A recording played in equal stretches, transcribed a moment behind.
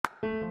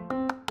You're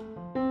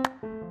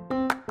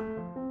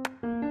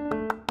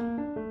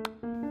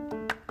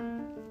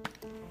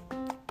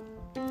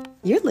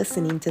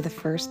listening to the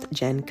First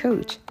Gen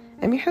Coach.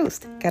 I'm your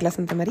host, Carla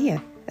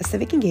Santamaria, a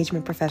civic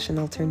engagement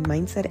professional turned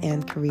mindset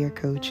and career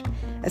coach.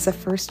 As a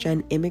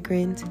first-gen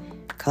immigrant,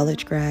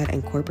 college grad,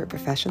 and corporate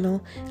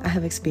professional, I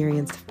have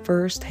experienced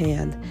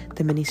firsthand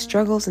the many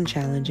struggles and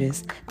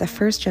challenges that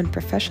first-gen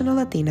professional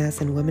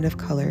Latinas and women of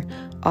color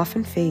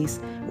often face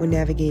when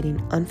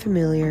navigating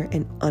unfamiliar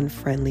and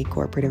unfriendly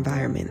corporate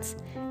environments.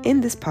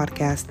 In this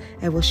podcast,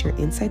 I will share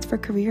insights for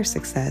career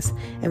success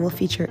and will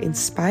feature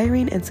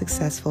inspiring and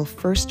successful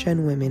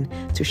first-gen women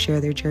to share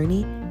their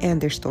journey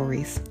and their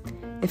stories.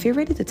 If you're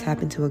ready to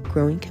tap into a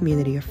growing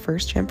community of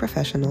first-gen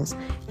professionals,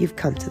 you've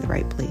come to the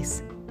right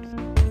place.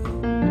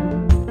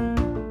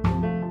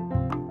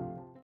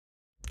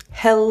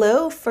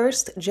 Hello,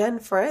 first-gen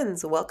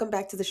friends. Welcome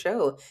back to the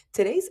show.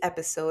 Today's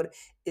episode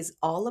is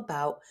all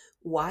about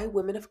why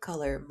women of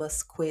color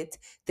must quit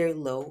their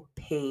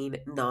low-paying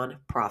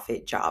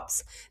nonprofit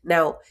jobs.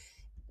 Now,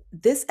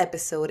 this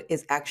episode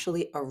is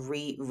actually a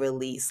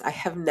re-release. I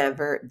have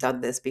never done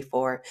this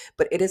before,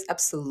 but it is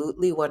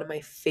absolutely one of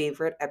my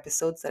favorite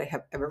episodes that I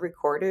have ever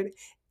recorded.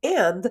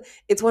 And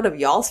it's one of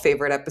y'all's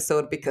favorite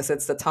episode because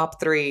it's the top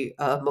three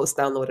most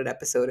downloaded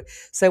episode.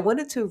 So I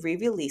wanted to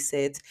re-release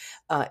it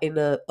in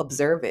a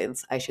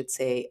observance, I should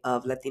say,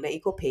 of Latina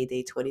Equal Pay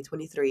Day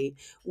 2023,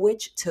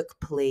 which took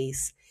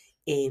place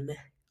in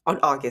on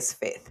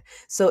August 5th.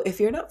 So if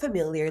you're not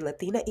familiar,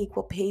 Latina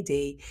Equal Pay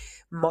Day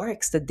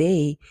marks the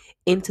day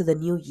into the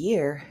new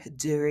year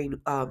during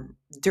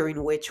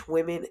which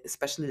women,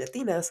 especially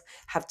Latinas,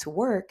 have to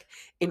work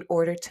in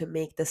order to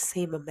make the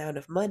same amount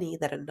of money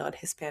that a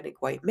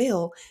non-Hispanic white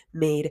male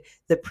made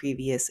the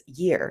previous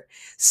year.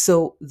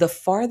 So the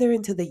farther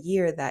into the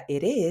year that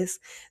it is,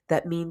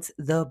 that means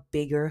the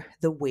bigger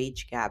the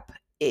wage gap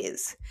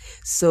is.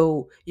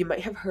 So you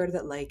might have heard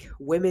that like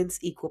Women's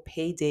Equal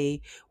Pay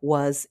Day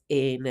was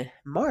in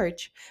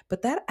March,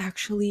 but that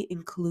actually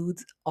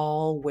includes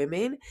all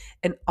women.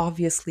 And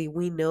obviously,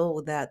 we know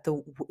that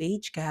the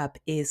wage gap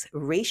is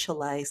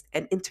racialized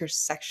and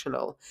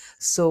intersectional.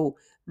 So,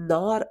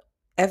 not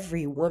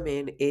every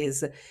woman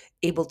is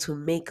able to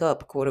make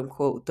up, quote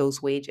unquote,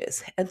 those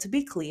wages. And to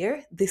be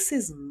clear, this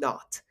is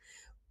not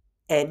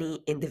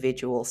any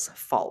individual's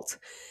fault.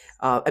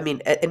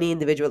 Any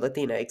individual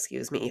Latina,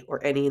 excuse me,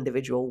 or any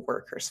individual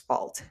worker's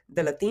fault.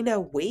 The Latina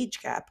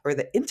wage gap or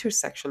the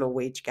intersectional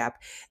wage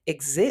gap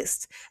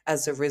exists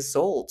as a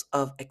result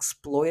of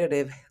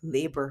exploitative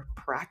labor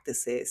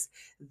practices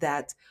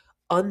that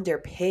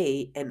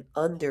underpay and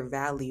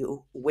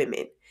undervalue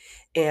women.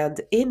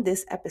 And in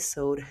this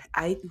episode,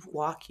 I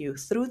walk you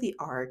through the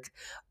arc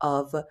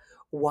of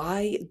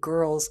why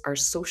girls are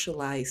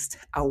socialized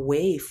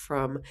away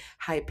from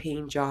high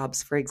paying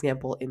jobs, for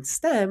example, in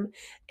STEM,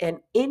 and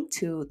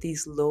into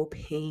these low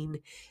paying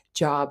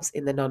jobs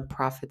in the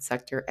nonprofit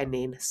sector and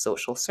in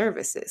social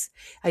services.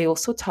 I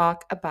also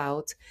talk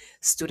about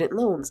student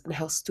loans and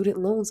how student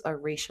loans are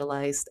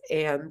racialized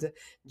and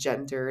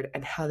gendered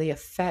and how they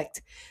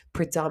affect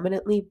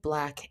predominantly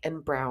Black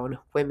and Brown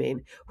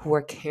women who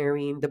are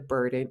carrying the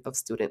burden of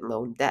student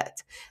loan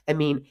debt. I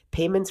mean,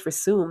 payments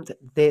resumed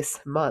this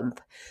month.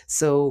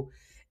 So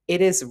it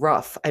is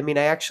rough. I mean,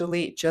 I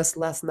actually just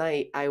last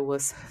night I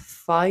was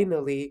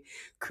finally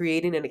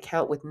creating an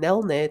account with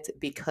Nelnet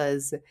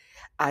because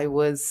I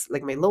was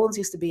like my loans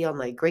used to be on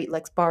like Great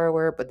Lex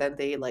Borrower, but then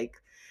they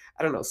like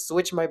I don't know,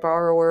 switch my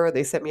borrower.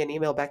 They sent me an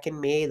email back in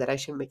May that I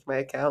should make my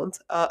account.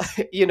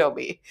 You know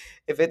me.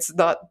 If it's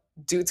not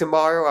due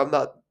tomorrow, I'm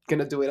not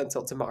gonna do it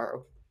until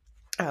tomorrow.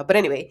 But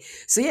anyway,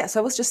 so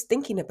I was just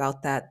thinking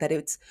about that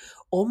it's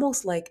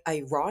almost like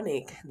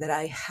ironic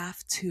that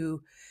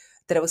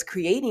that I was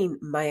creating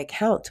my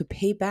account to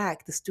pay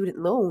back the student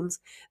loans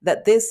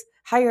that this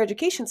higher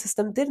education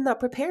system did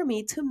not prepare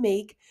me to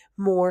make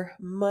more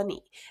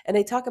money. And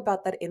I talk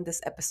about that in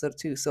this episode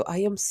too. So I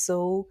am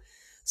so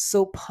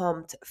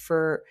pumped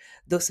for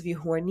those of you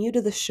who are new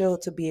to the show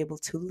to be able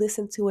to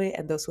listen to it,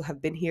 and those who have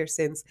been here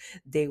since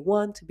day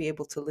one to be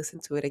able to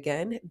listen to it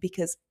again,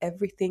 because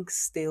everything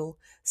still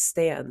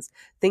stands.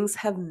 Things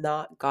have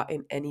not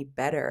gotten any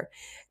better.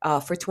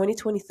 For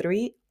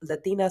 2023,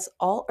 Latinas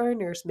all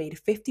earners made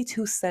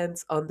 52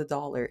 cents on the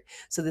dollar.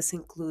 So this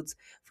includes,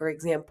 for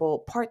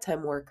example,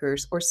 part-time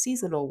workers or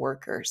seasonal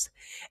workers.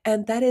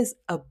 And that is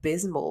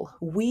abysmal.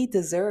 We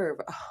deserve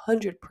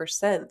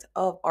 100%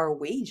 of our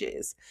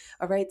wages.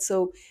 All right.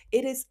 So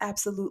it is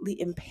absolutely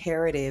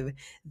imperative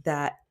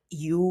that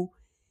you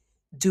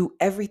do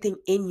everything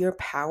in your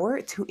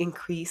power to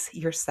increase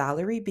your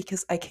salary,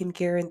 because I can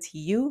guarantee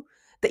you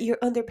that you're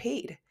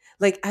underpaid.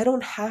 Like, I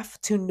don't have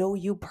to know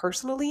you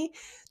personally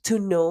to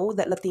know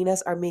that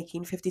Latinas are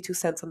making 52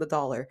 cents on the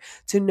dollar,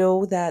 to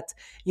know that,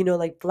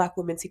 like Black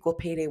women's equal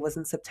pay day was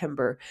in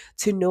September,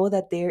 to know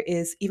that there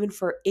is, even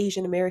for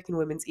Asian American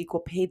women's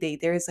equal pay day,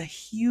 there is a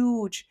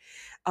huge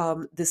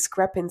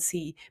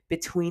discrepancy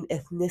between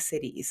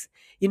ethnicities.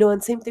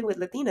 And same thing with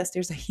Latinas.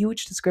 There's a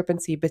huge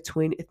discrepancy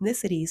between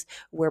ethnicities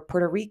where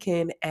Puerto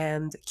Rican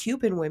and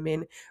Cuban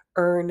women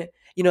earn,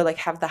 like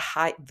have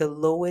the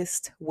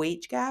lowest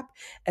wage gap,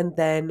 and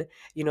then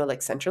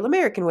like Central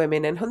American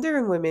women and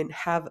Honduran women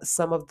have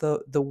some of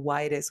the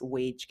widest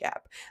wage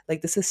gap.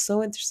 Like, this is so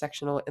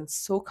intersectional and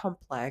so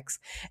complex,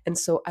 and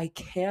so I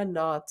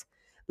cannot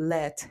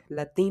let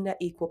Latina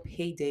Equal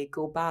Pay Day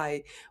go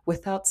by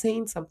without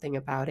saying something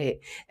about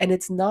it. And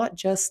it's not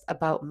just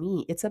about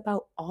me, it's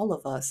about all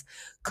of us.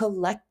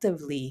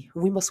 Collectively,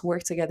 we must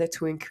work together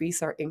to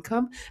increase our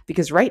income,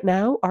 because right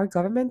now our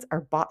governments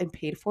are bought and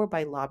paid for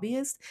by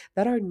lobbyists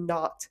that are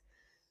not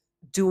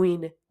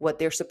doing what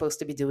they're supposed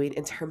to be doing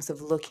in terms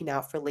of looking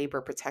out for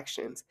labor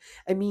protections.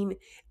 I mean,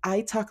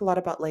 I talk a lot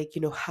about, like,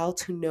 how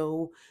to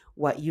know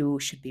what you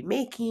should be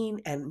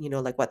making, and,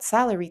 like what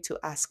salary to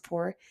ask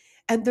for.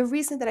 And the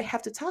reason that I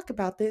have to talk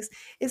about this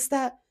is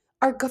that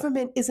our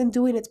government isn't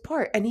doing its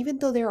part. And even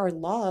though there are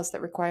laws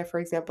that require, for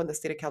example, in the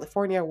state of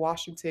California,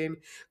 Washington,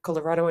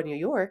 Colorado, and New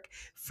York,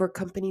 for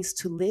companies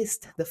to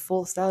list the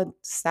full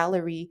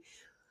salary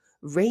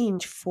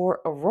range for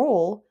a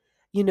role,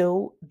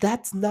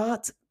 that's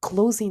not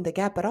closing the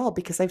gap at all.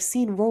 Because I've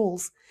seen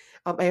roles.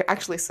 I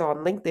actually saw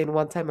on LinkedIn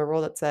one time a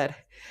role that said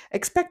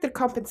expected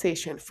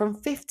compensation from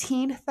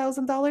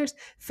 $15,000,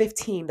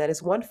 15, that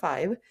is 1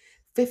 5,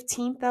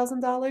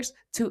 $15,000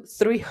 to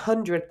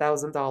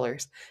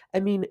 $300,000. I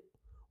mean,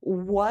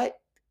 what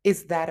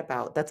is that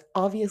about? That's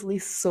obviously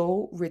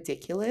so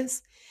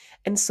ridiculous.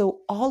 And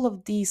so all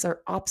of these are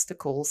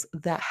obstacles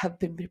that have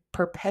been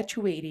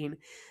perpetuating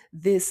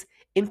this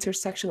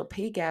intersectional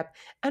pay gap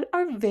and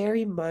are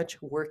very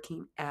much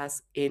working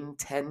as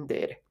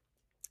intended.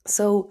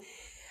 So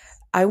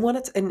I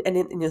wanted to,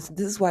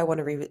 this is why I want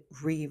to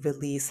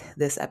re-release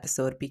this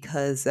episode,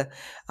 because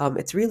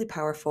it's really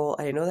powerful.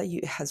 I know that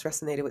it has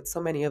resonated with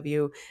so many of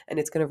you, and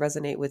it's going to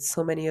resonate with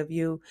so many of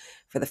you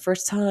for the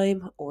first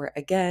time or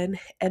again.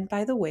 And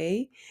by the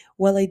way,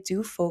 while I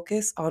do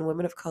focus on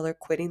women of color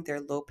quitting their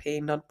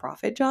low-paying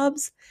nonprofit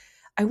jobs,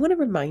 I want to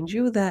remind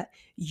you that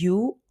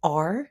you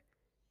are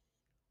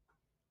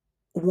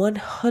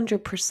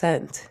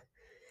 100%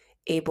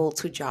 able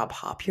to job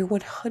hop. You're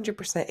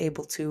 100%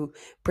 able to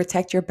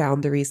protect your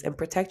boundaries and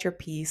protect your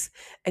peace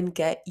and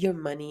get your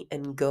money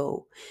and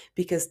go.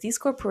 Because these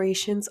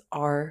corporations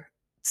are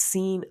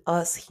seeing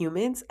us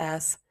humans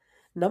as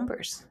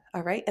numbers.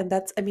 All right. And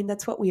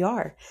that's what we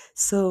are.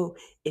 So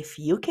if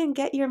you can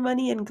get your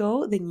money and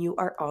go, then you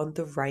are on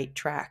the right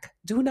track.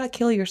 Do not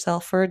kill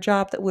yourself for a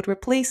job that would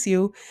replace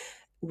you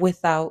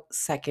without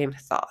second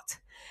thought.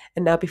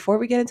 And now, before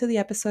we get into the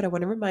episode, I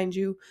want to remind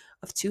you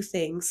of two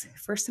things.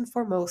 First and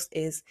foremost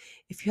is,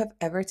 if you have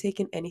ever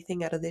taken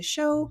anything out of this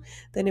show,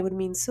 then it would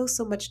mean so,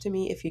 so much to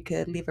me if you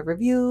could leave a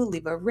review,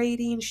 leave a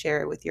rating,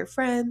 share it with your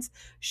friends,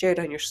 share it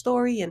on your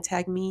story, and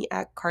tag me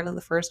at Carla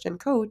the First Gen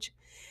Coach,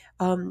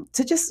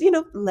 to just,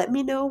 let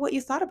me know what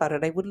you thought about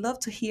it. I would love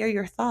to hear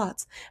your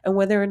thoughts and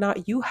whether or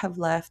not you have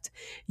left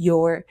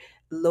your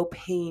low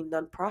paying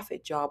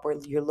nonprofit job or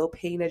your low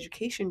paying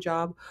education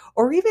job,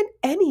 or even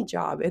any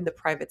job in the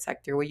private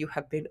sector where you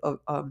have been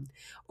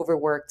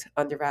overworked,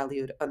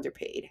 undervalued,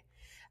 underpaid.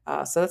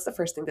 So that's the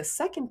first thing. The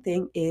second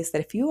thing is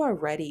that if you are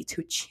ready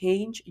to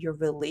change your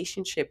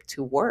relationship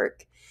to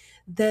work,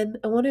 then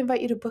I want to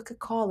invite you to book a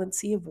call and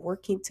see if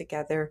working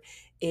together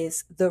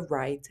is the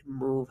right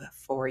move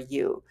for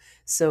you.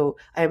 So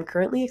I am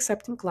currently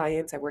accepting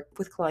clients. I work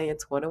with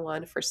clients one on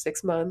one for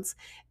 6 months,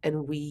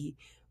 and we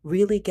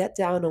really get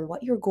down on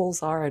what your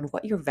goals are and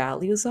what your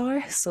values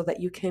are so that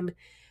you can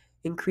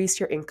increase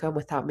your income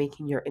without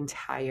making your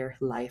entire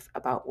life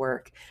about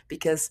work.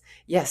 Because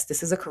yes,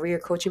 this is a career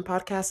coaching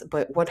podcast,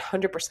 but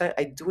 100%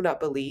 I do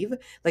not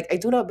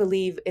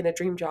believe in a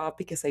dream job,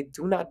 because I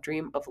do not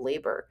dream of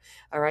labor.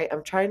 All right.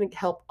 I'm trying to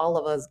help all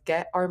of us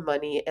get our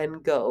money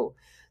and go.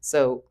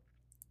 So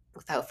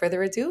without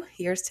further ado,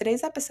 here's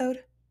today's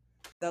episode.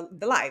 The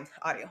live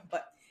audio,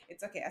 but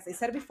it's okay. As I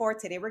said before,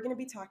 today we're going to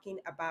be talking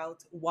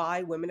about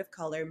why women of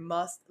color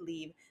must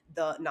leave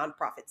the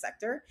nonprofit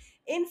sector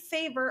in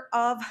favor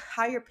of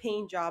higher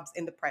paying jobs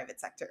in the private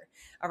sector.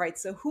 All right,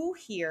 so who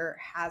here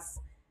has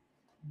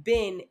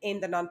been in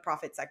the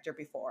nonprofit sector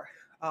before?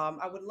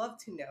 I would love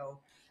to know.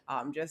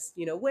 Just,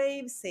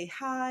 wave, say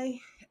hi,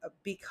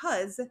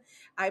 because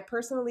I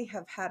personally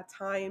have had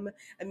time.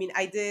 I mean,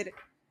 I did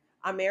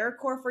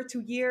AmeriCorps for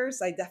 2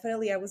 years. I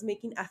was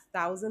making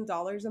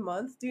 $1,000 a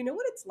month. Do you know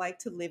what it's like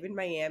to live in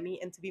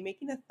Miami and to be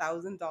making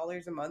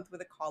 $1,000 a month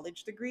with a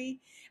college degree?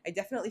 I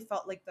definitely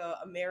felt like the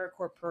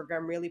AmeriCorps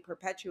program really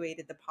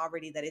perpetuated the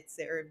poverty that it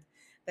served,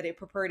 that it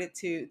purported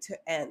to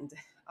end.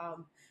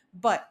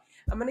 But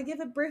I'm gonna give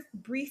a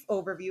brief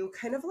overview,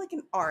 kind of like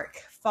an arc,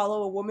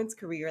 follow a woman's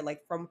career,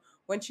 like from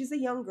when she's a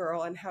young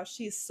girl and how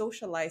she is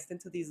socialized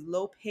into these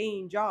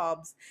low-paying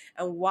jobs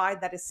and why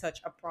that is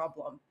such a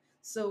problem.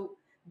 So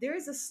there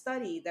is a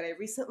study that I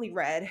recently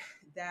read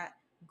that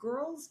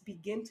girls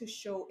begin to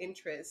show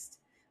interest,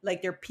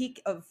 like their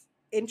peak of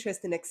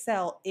interest in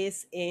Excel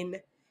is in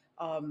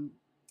um,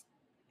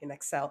 in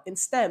Excel, in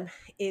STEM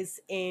is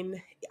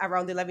in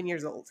around 11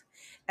 years old.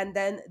 And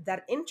then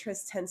that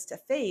interest tends to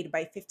fade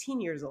by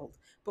 15 years old.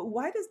 But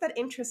why does that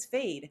interest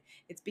fade?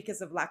 It's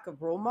because of lack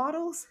of role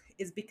models,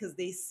 it's because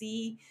they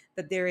see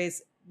that there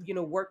is,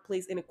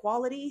 workplace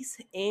inequalities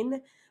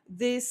in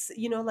this,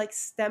 like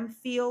STEM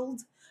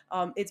field.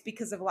 It's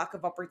because of lack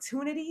of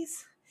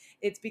opportunities.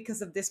 It's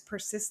because of this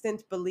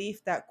persistent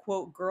belief that,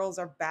 quote, girls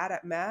are bad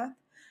at math.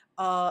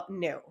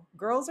 No,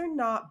 girls are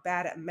not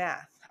bad at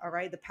math. All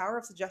right. The power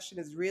of suggestion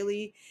is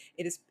really,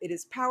 it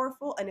is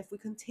powerful. And if we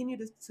continue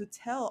to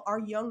tell our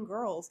young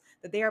girls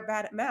that they are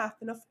bad at math,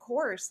 then of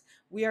course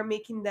we are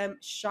making them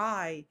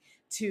shy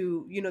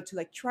to, to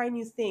like try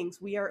new things.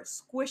 We are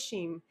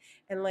squishing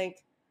and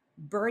like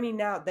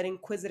burning out that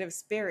inquisitive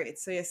spirit.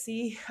 So you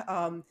see,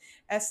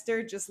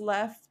 Esther just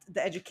left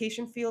the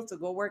education field to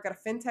go work at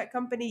a fintech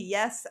company.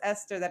 Yes,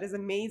 Esther, that is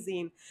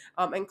amazing.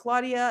 And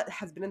Claudia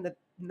has been in the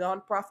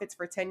nonprofits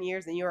for 10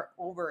 years and you're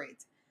over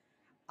it.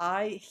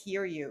 I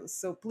hear you.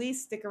 So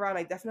please stick around.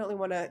 I definitely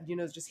want to,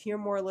 just hear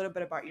more a little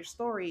bit about your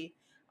story.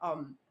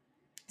 Um,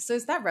 so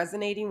is that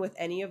resonating with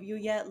any of you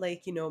yet?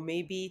 Like,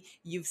 maybe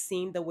you've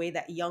seen the way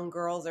that young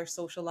girls are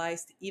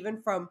socialized, even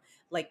from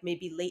like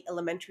maybe late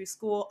elementary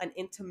school and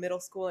into middle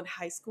school and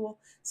high school,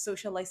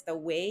 socialized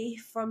away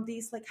from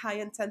these like high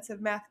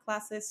intensive math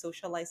classes,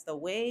 socialized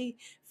away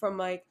from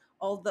like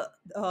all the,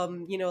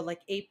 like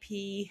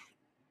AP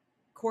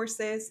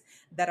courses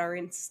that are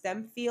in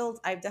STEM fields.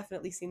 I've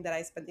definitely seen that.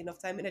 I spent enough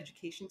time in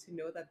education to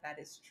know that that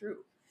is true.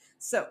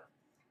 So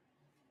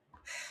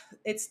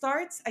it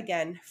starts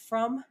again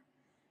from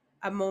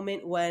a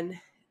moment when,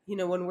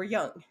 when we're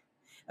young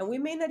and we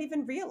may not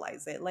even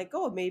realize it, like,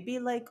 oh, maybe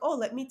like, oh,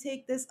 let me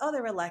take this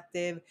other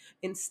elective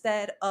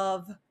instead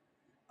of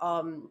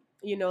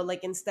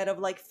like instead of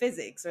like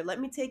physics, or let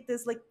me take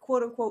this like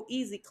quote unquote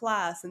easy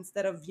class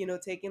instead of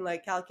taking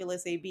like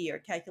calculus AB or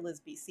calculus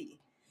BC.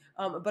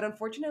 But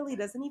unfortunately it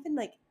doesn't even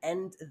like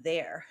end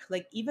there.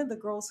 Like even the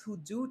girls who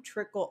do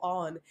trickle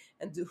on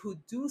and who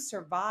do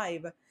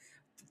survive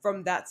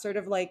from that sort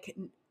of like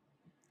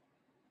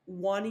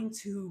wanting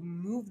to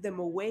move them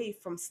away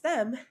from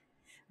STEM,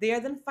 they are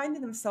then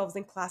finding themselves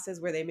in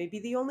classes where they may be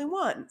the only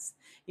ones,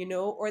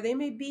 or they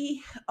may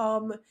be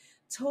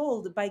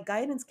told by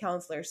guidance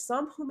counselors,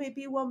 some who may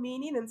be well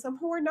meaning and some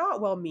who are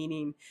not well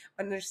meaning.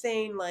 And they're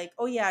saying, like,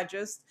 oh, yeah,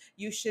 just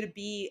you should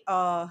be,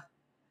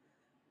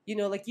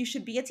 like you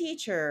should be a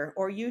teacher,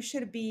 or you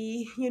should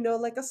be,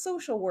 like a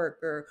social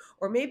worker,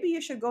 or maybe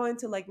you should go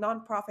into like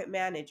nonprofit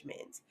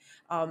management.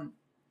 And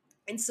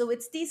so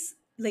it's these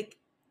like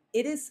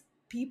it is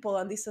people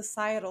and these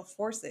societal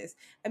forces.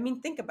 I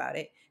mean, think about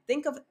it.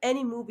 Think of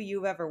any movie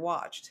you've ever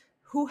watched.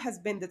 Who has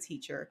been the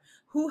teacher?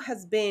 Who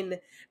has been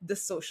the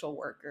social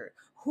worker?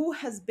 Who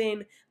has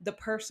been the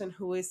person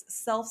who is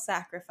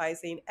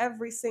self-sacrificing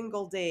every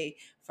single day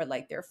for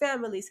like their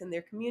families and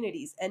their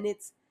communities? And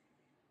it's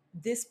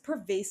this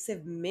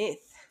pervasive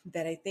myth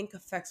that I think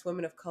affects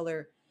women of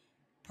color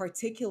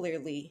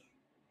particularly,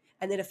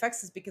 and it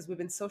affects us because we've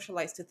been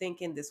socialized to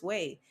think in this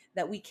way,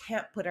 that we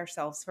can't put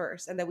ourselves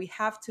first and that we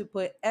have to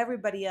put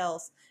everybody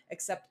else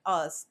except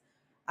us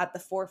at the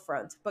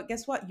forefront. But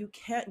guess what? You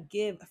can't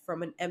give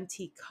from an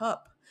empty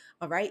cup.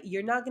 All right.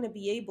 You're not going to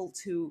be able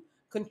to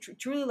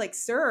truly like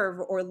serve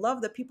or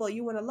love the people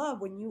you want to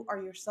love when you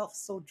are yourself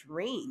so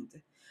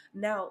drained.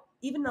 Now,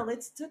 even now,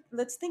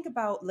 let's think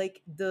about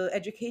like the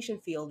education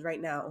field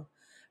right now.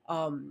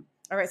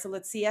 All right, so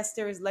let's see.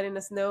 Esther is letting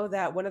us know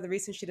that one of the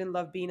reasons she didn't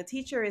love being a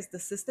teacher is the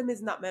system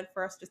is not meant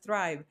for us to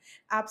thrive.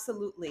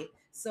 Absolutely.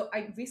 So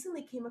I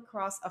recently came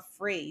across a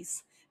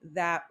phrase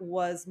that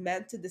was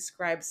meant to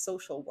describe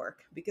social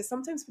work, because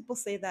sometimes people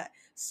say that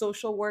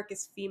social work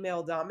is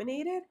female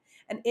dominated,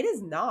 and it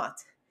is not.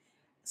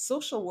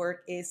 Social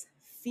work is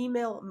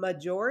female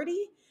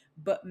majority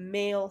but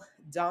male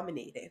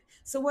dominated.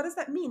 So what does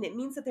that mean? It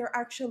means that there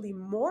are actually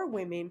more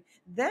women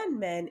than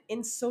men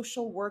in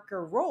social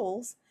worker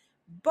roles,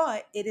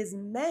 but it is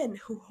men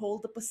who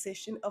hold the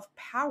position of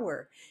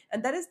power.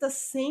 And that is the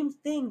same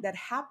thing that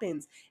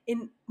happens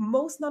in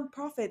most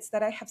nonprofits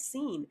that I have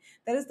seen.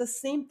 That is the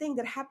same thing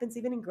that happens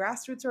even in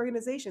grassroots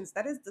organizations.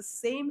 That is the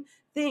same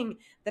thing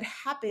that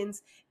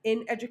happens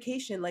in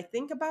education. Like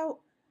think about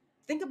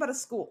a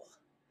school.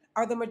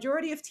 Are the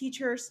majority of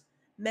teachers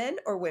men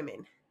or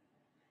women?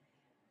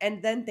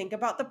 And then think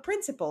about the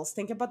principals,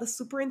 think about the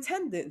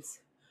superintendents.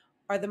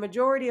 Are the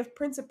majority of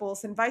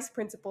principals and vice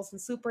principals and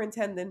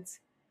superintendents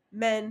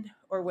men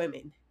or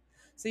women?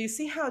 So you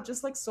see how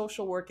just like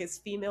social work is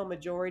female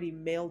majority,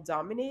 male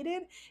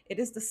dominated, it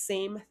is the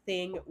same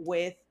thing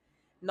with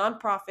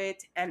nonprofit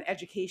and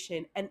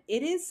education. And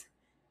it is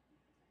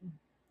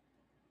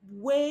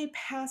way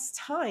past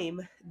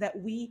time that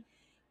we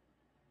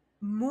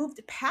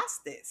moved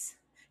past this.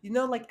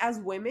 Like as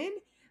women,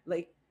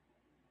 like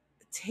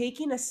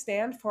taking a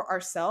stand for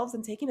ourselves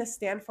and taking a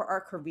stand for our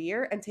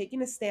career and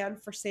taking a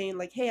stand for saying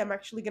like, hey, I'm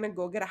actually going to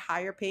go get a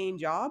higher paying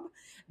job.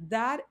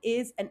 That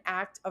is an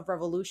act of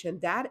revolution.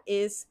 That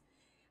is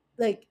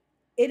like,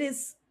 it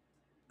is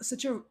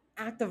such an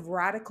act of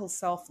radical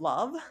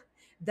self-love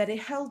that it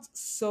held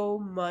so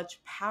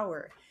much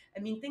power. I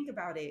mean, think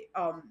about it.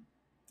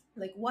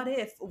 Like, what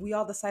if we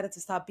all decided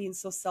to stop being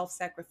so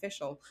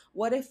self-sacrificial?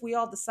 What if we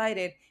all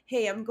decided,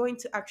 hey, I'm going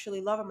to actually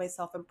love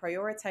myself and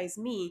prioritize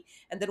me,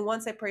 and then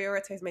once I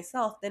prioritize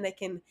myself, then I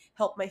can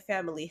help my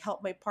family,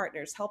 help my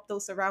partners, help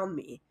those around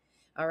me.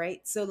 All right,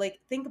 so like,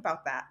 think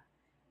about that.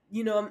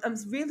 I'm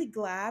really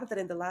glad that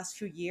in the last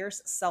few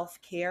years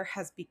self-care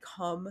has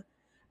become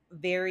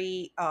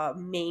very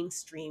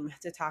mainstream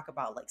to talk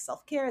about, like,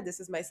 self-care. This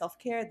is my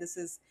self-care, this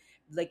is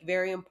like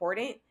very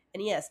important.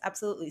 And yes,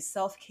 absolutely,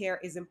 self-care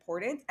is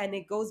important, and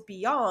it goes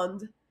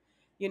beyond,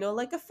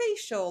 like a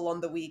facial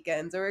on the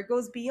weekends, or it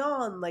goes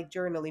beyond like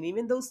journaling.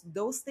 Even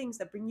those things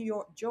that bring you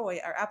your joy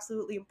are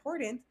absolutely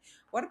important.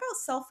 What about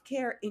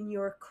self-care in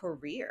your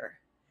career?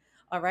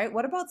 All right.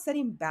 What about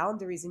setting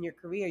boundaries in your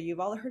career?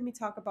 You've all heard me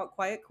talk about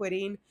quiet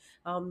quitting.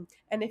 And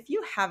if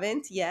you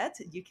haven't yet,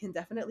 you can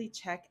definitely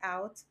check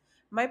out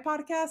my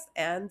podcast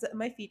and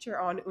my feature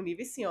on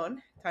Univision.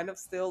 Kind of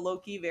still low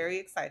key, very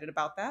excited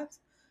about that.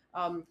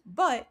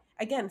 But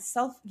again,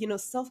 self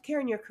care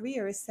in your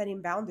career is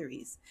setting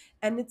boundaries,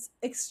 and it's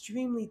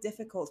extremely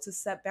difficult to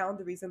set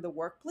boundaries in the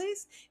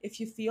workplace if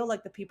you feel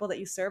like the people that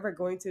you serve are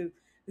going to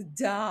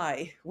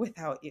die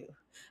without you.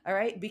 All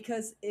right,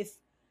 because if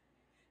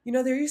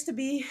there used to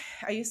be,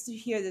 I used to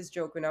hear this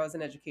joke when I was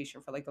in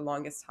education for like the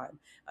longest time.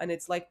 And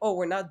it's like, oh,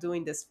 we're not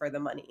doing this for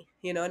the money,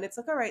 and it's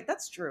like, all right,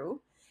 that's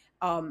true.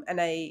 That's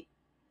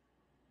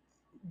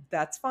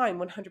fine,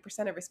 100%.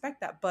 I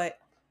respect that. But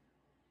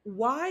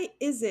why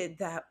is it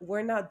that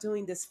we're not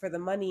doing this for the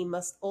money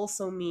must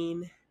also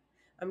mean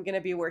I'm going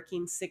to be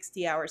working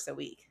 60 hours a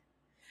week?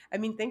 I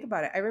mean, think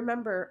about it. I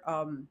remember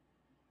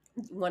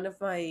one of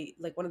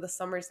the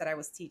summers that I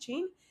was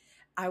teaching,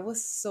 I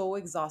was so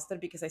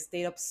exhausted because I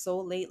stayed up so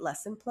late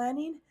lesson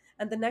planning.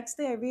 And the next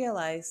day I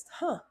realized,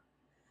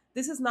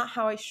 this is not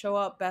how I show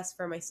up best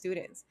for my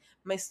students.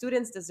 My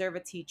students deserve a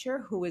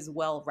teacher who is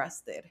well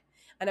rested.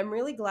 And I'm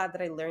really glad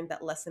that I learned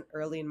that lesson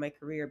early in my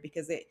career,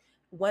 because it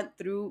went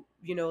through,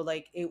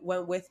 like, it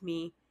went with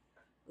me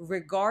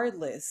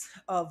regardless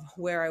of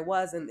where I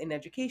was in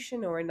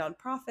education or in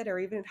nonprofit or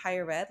even in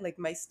higher ed. Like,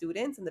 my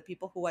students and the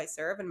people who I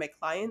serve and my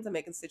clients and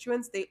my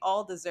constituents, they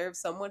all deserve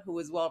someone who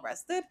is well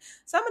rested.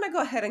 So I'm gonna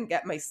go ahead and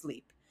get my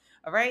sleep.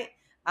 All right.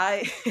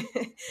 I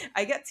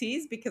I get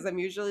teased because I'm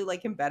usually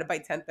like in bed by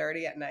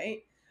 10:30 at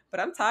night, but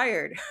I'm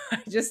tired.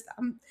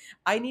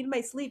 I need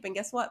my sleep. And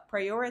guess what?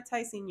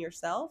 Prioritizing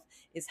yourself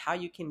is how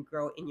you can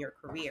grow in your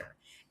career.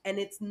 And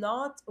it's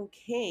not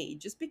okay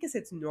just because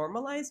it's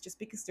normalized, just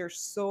because there's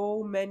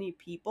so many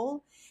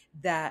people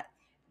that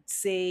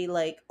say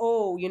like,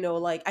 oh,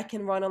 like, I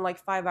can run on like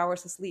 5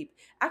 hours of sleep.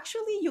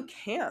 Actually, you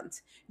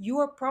can't. You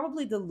are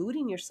probably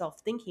deluding yourself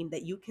thinking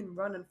that you can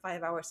run on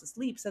 5 hours of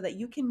sleep so that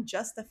you can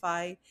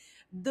justify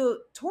the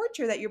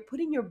torture that you're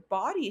putting your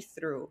body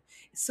through,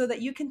 so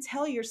that you can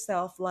tell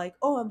yourself like,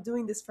 oh, I'm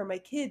doing this for my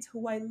kids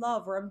who I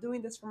love, or I'm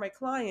doing this for my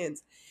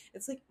clients.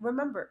 It's like,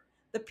 remember,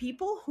 the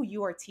people who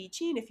you are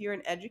teaching, if you're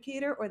an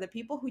educator, or the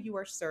people who you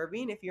are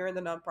serving, if you're in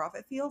the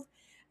nonprofit field,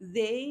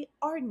 they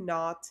are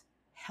not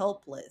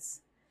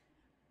helpless.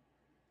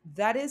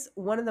 That is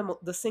one of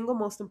the single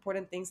most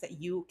important things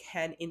that you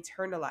can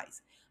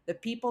internalize. The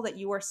people that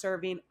you are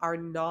serving are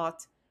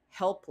not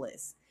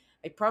helpless.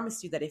 I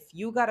promise you that if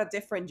you got a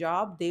different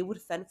job, they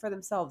would fend for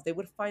themselves. They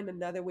would find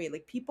another way.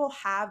 Like, people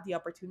have the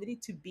opportunity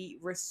to be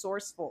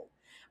resourceful.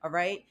 All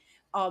right.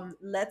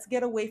 Let's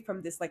get away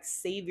from this like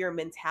savior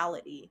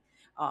mentality.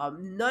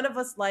 None of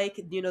us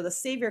like, the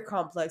savior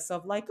complex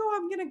of like, oh,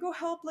 I'm gonna go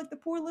help like the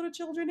poor little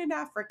children in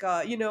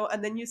Africa,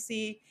 and then you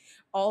see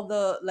all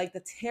the like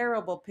the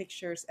terrible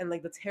pictures and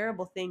like the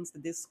terrible things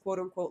that this quote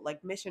unquote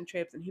like mission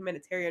trips and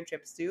humanitarian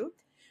trips do.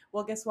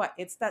 Well, guess what?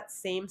 It's that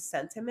same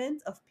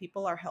sentiment of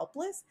people are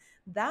helpless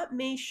that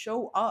may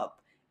show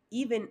up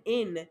even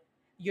in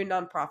your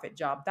nonprofit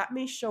job, that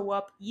may show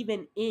up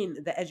even in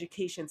the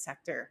education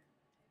sector.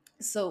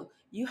 So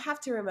you have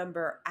to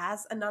remember,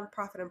 as a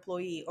nonprofit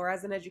employee or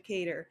as an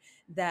educator,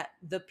 that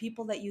the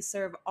people that you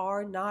serve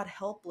are not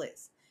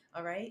helpless.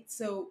 All right.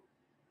 So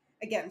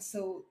again,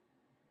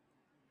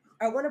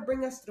 I want to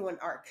bring us through an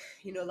arc.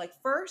 Like,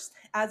 first,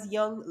 as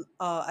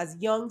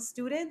young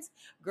students,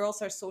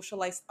 girls are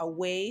socialized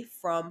away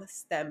from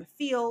STEM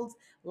fields,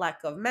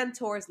 lack of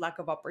mentors, lack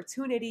of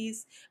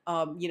opportunities.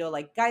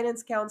 Like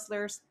guidance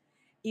counselors,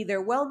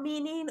 either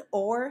well-meaning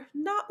or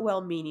not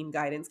well-meaning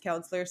guidance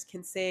counselors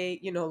can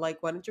say,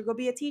 like, why don't you go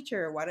be a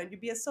teacher? Why don't you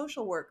be a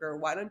social worker?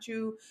 Why don't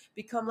you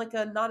become like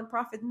a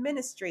nonprofit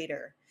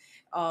administrator?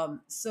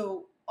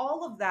 So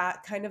all of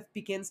that kind of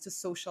begins to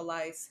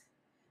socialize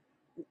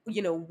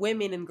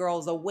women and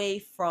girls away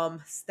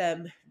from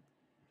STEM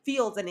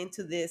fields and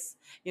into this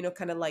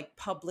kind of like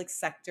public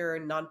sector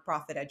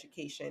nonprofit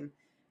education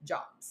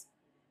jobs.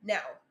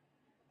 Now,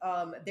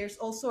 there's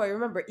also, I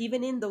remember,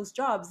 even in those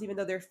jobs, even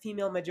though they're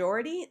female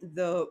majority,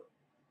 the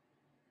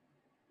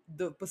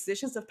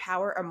positions of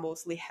power are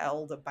mostly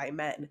held by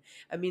men.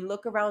 I mean,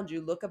 look around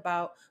you, look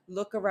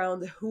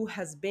around who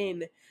has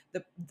been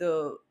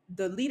the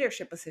the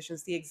leadership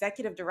positions, the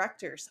executive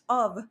directors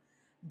of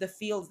the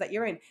fields that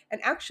you're in. And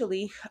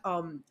actually,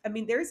 I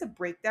mean, there's a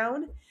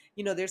breakdown.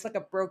 There's like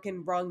a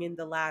broken rung in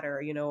the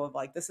ladder, of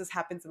like this has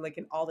happens in like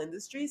in all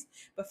industries.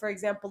 But for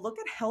example, look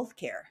at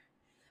healthcare.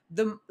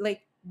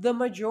 The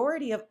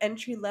majority of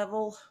entry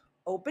level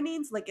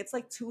openings, like it's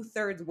like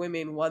 2/3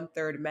 women,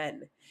 1/3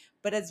 men.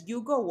 But as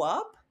you go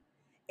up,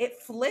 it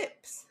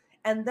flips.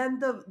 And then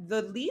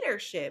the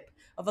leadership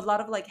of a lot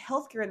of like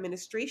healthcare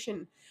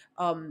administration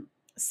um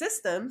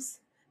systems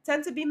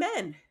tend to be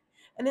men.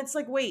 And it's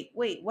like, wait,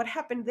 what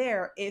happened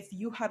there? If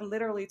you had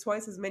literally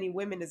twice as many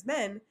women as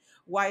men,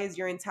 why is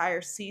your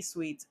entire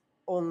C-suite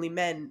only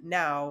men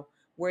now?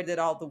 Where did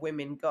all the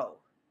women go?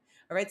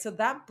 All right, so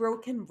that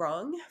broken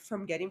rung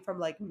from getting from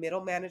like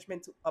middle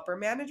management to upper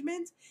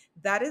management,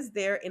 that is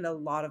there in a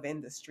lot of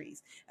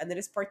industries. And that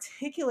is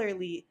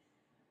particularly,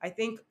 I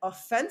think,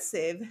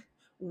 offensive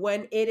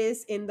when it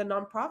is in the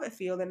nonprofit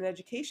field and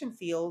education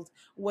field,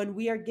 when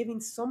we are giving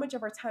so much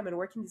of our time and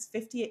working these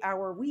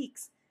 58-hour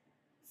weeks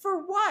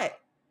for what?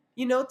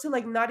 To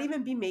like not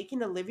even be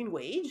making a living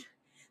wage,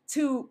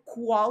 to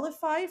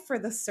qualify for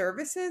the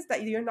services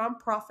that your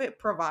nonprofit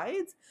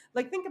provides.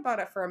 Like, think about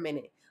it for a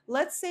minute.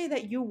 Let's say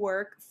that you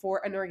work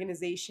for an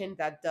organization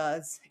that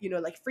does,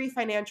 like free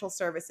financial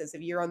services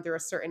if you're under a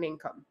certain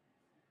income.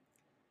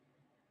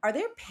 Are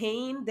they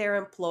paying their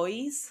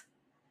employees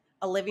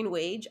a living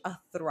wage, a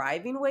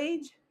thriving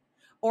wage?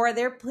 Or are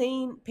they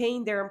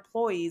paying their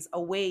employees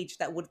a wage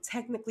that would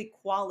technically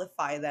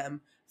qualify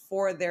them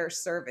for their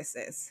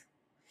services?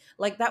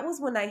 Like, that was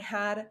when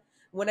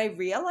I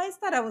realized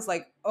that, I was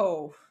like,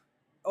 oh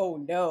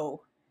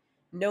no.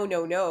 No,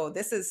 no, no.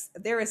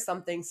 There is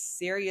something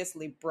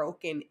seriously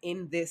broken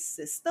in this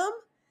system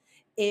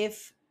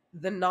if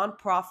the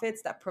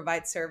nonprofits that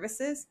provide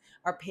services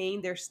are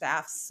paying their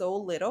staff so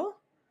little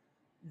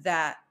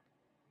that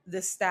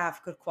the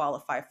staff could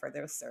qualify for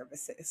those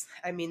services.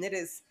 I mean, it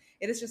is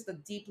just a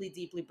deeply,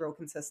 deeply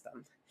broken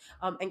system.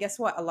 And guess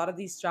what? A lot of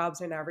these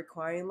jobs are now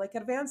requiring like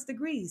advanced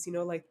degrees.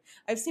 Like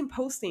I've seen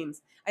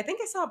postings. I think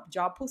I saw a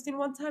job posting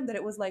one time that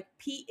it was like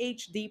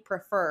PhD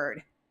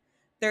preferred,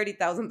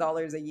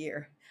 $30,000 a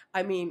year.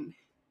 I mean,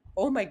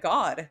 oh my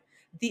God,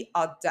 the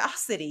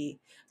audacity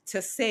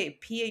to say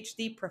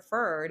PhD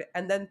preferred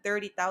and then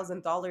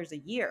 $30,000 a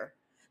year.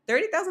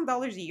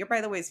 $30,000 a year,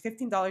 by the way, is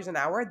 $15 an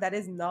hour. That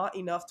is not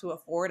enough to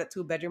afford a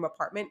two-bedroom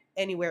apartment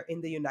anywhere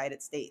in the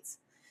United States.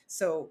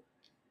 So,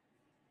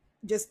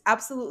 just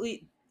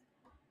absolutely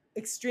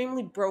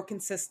extremely broken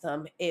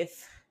system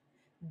if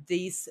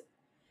these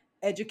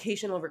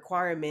educational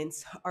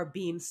requirements are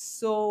being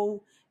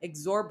so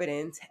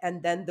exorbitant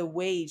and then the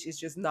wage is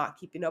just not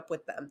keeping up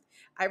with them.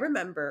 I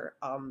remember,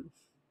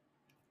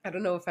 I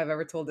don't know if I've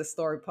ever told this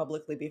story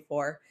publicly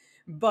before,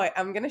 but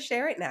I'm going to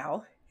share it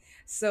now.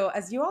 So,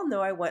 as you all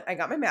know, I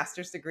got my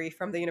master's degree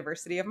from the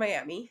University of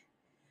Miami,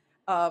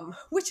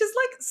 which is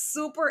like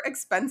super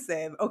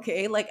expensive.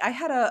 Okay, like I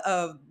had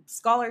a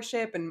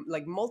scholarship and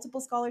like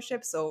multiple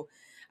scholarships, so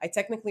I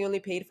technically only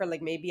paid for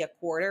like maybe a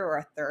quarter or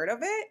a third of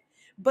it.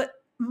 But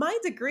my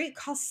degree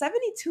cost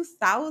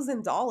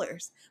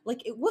 $72,000.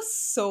 Like, it was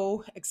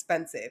so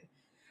expensive.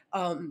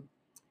 Um,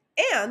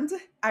 and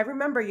I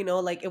remember,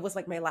 like it was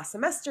like my last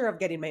semester of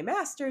getting my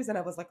master's, and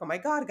I was like, oh my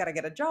God, gotta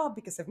get a job,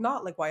 because if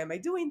not, like, why am I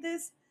doing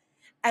this?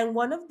 And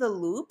one of the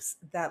loops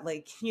that,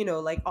 like,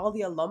 like all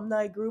the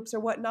alumni groups or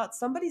whatnot,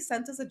 somebody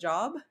sent us a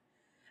job,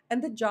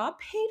 and the job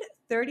paid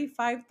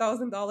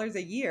 $35,000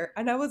 a year.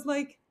 And I was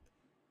like,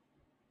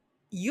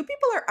 you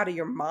people are out of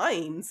your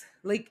minds.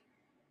 Like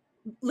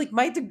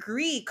my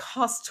degree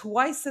costs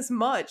twice as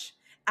much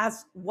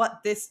as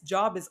what this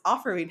job is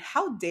offering.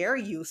 How dare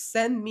you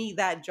send me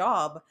that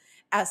job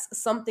as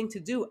something to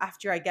do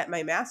after I get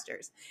my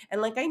master's?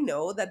 And like, I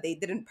know that they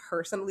didn't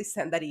personally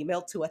send that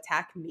email to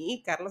attack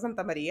me, Carla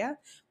Santamaria,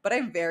 but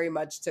I very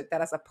much took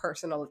that as a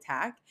personal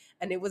attack.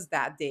 And it was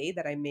that day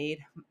that I made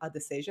a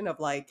decision of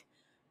like,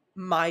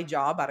 my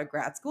job out of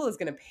grad school is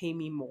going to pay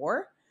me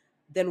more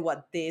than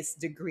what this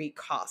degree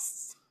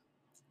costs.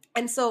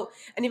 And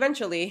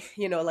eventually,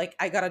 like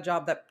I got a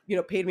job that,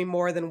 paid me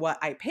more than what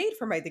I paid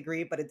for my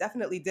degree, but it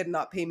definitely did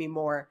not pay me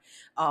more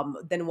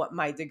than what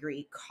my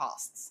degree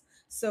costs.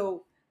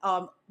 So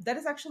that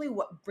is actually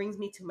what brings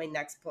me to my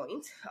next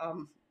point.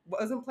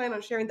 Wasn't planning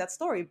on sharing that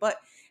story, but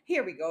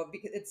here we go,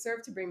 because it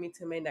served to bring me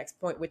to my next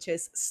point, which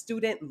is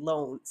student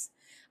loans.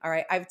 All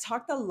right. I've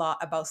talked a lot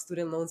about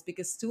student loans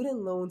because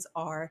student loans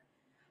are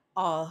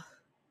uh,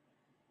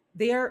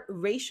 they are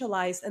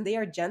racialized and they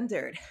are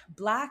gendered.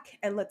 Black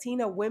and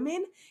Latina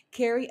women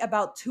carry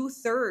about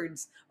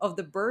 2/3 of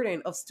the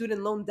burden of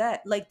student loan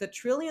debt. Like the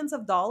trillions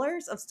of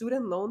dollars of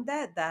student loan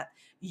debt that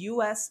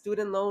US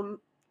student loan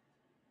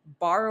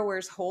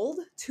borrowers hold,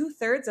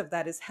 2/3 of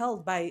that is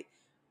held by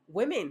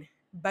women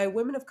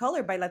of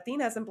color, by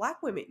Latinas and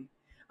Black women.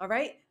 All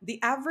right.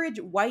 The average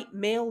white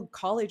male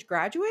college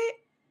graduate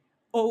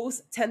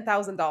owes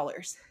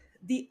 $10,000.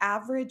 The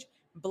average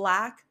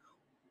Black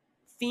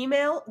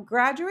female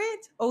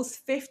graduate owes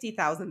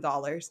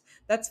 $50,000.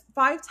 That's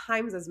 5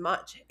 times as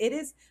much. It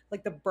is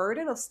like the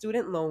burden of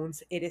student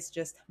loans, it is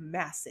just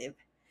massive.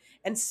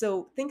 And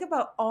so think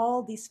about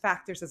all these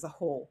factors as a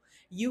whole.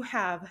 You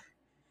have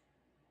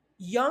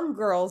young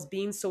girls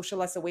being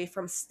socialized away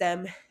from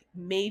STEM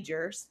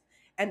majors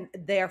and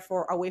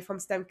therefore away from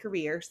STEM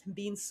careers,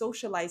 being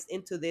socialized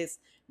into this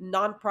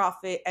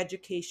nonprofit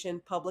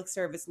education, public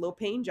service, low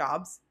paying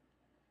jobs.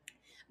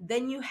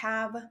 Then you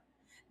have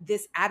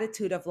this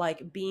attitude of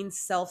like being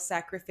self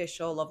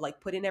sacrificial, of like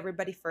putting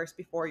everybody first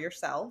before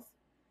yourself.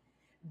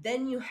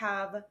 Then you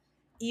have,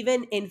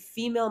 even in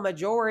female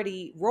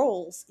majority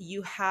roles,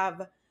 you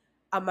have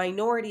a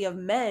minority of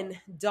men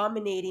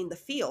dominating the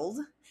field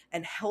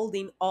and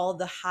holding all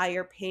the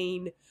higher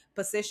paying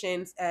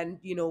positions, and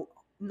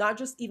not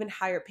just even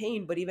higher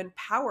paying but even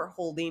power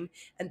holding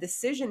and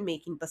decision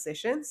making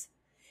positions.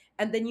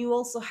 And then you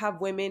also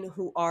have women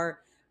who are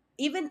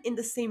even in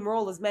the same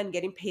role as men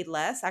getting paid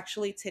less.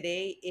 Actually,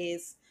 today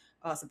is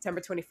September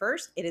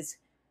 21st. It is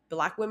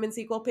Black Women's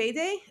Equal Pay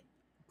Day.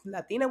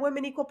 Latina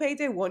Women Equal Pay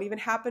Day won't even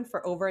happen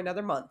for over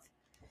another month.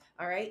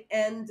 All right.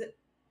 And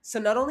so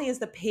not only is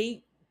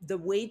the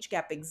wage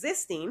gap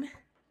existing,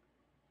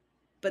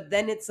 but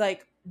then it's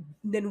like,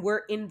 then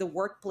we're in the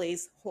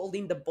workplace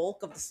holding the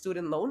bulk of the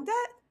student loan debt.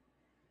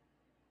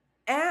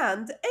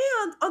 And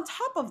on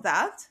top of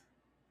that,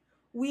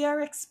 we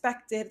are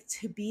expected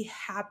to be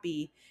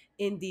happy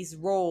in these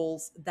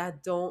roles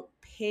that don't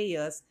pay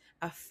us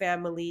a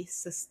family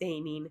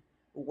sustaining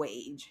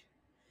wage.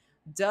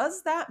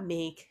 Does that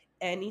make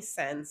any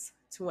sense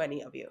to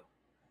any of you?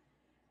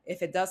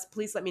 If it does,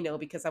 please let me know,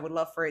 because I would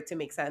love for it to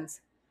make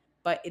sense.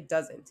 But it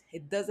doesn't.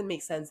 It doesn't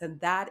make sense. And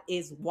that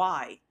is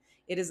why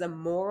it is a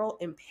moral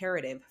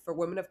imperative for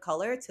women of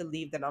color to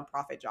leave the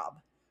nonprofit job.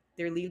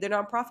 They leave their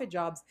nonprofit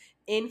jobs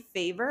in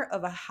favor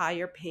of a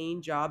higher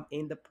paying job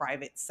in the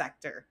private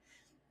sector.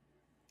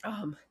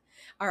 Um,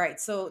 all right.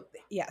 So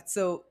yeah.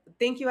 So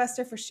thank you,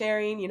 Esther, for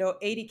sharing.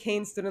 80K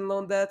in student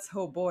loan debts.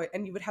 Oh boy.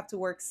 And you would have to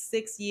work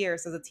 6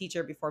 years as a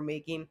teacher before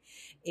making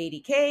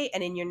 80K.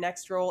 And in your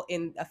next role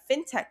in a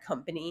fintech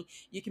company,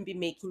 you can be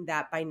making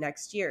that by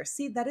next year.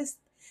 See,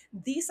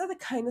 these are the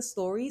kind of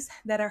stories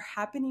that are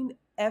happening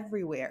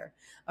everywhere.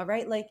 All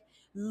right. Like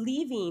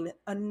leaving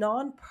a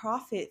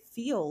nonprofit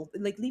field,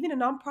 like leaving a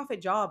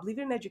nonprofit job,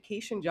 leaving an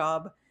education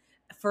job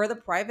for the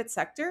private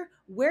sector,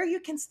 where you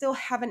can still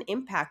have an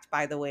impact,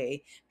 by the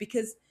way,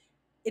 because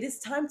it is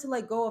time to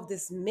let go of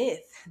this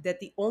myth that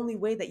the only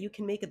way that you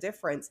can make a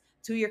difference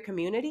to your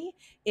community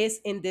is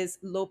in this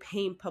low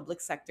paying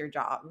public sector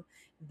job.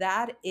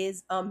 That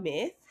is a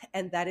myth,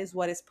 and that is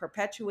what is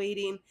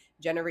perpetuating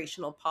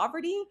generational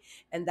poverty,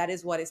 and that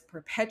is what is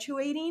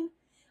perpetuating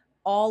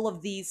all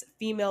of these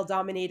female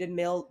dominated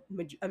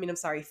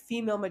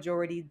female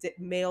majority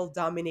male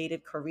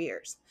dominated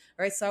careers.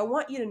 All right. So I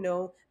want you to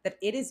know that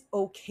it is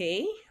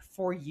okay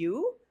for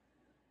you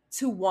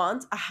to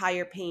want a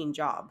higher paying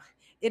job.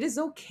 It is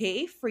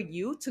okay for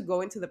you to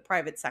go into the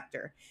private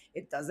sector.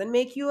 It doesn't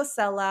make you a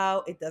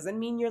sellout. It doesn't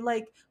mean you're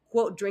like,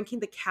 quote, drinking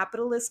the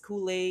capitalist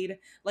Kool-Aid.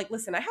 Like,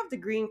 listen, I have a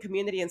degree in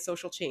community and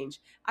social change.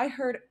 I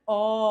heard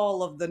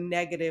all of the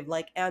negative,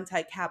 like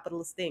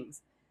anti-capitalist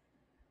things.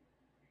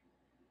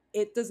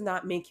 It does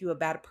not make you a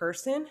bad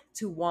person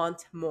to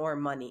want more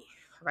money,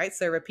 right?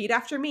 So repeat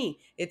after me.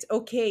 It's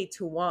okay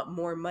to want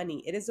more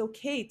money. It is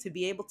okay to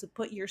be able to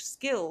put your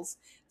skills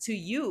to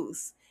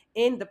use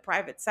in the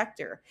private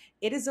sector.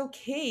 It is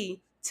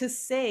okay to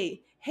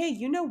say, hey,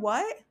 you know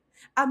what?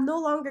 I'm no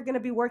longer going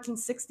to be working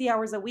 60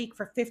 hours a week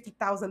for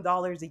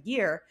 $50,000 a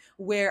year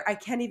where I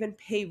can't even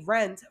pay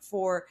rent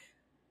for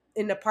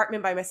an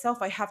apartment by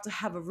myself. I have to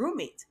have a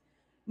roommate.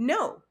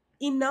 No,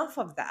 enough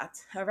of that.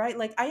 All right.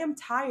 Like, I am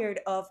tired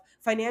of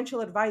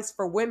financial advice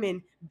for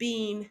women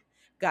being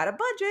got a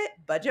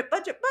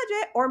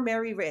budget, or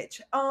marry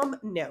rich.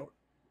 No,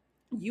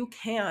 you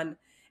can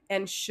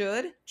and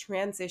should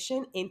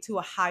transition into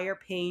a higher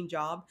paying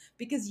job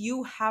because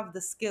you have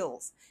the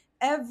skills.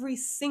 Every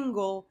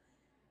single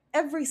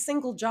every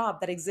single job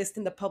that exists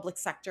in the public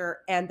sector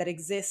and that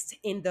exists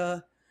in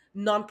the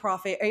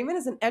nonprofit, or even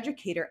as an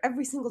educator,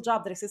 every single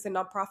job that exists in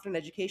nonprofit and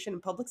education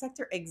and public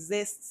sector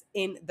exists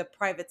in the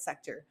private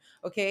sector.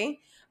 Okay.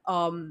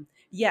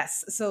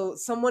 Yes. So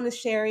someone is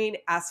sharing,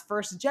 as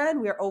first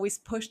gen, we are always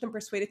pushed and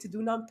persuaded to do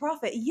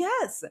nonprofit.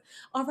 Yes.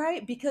 All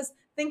right. Because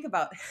think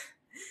about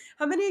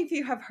how many of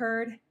you have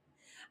heard,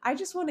 I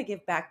just want to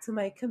give back to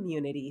my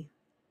community.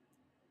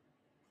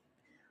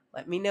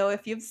 Let me know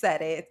if you've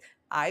said it.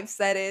 I've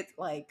said it,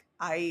 like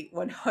I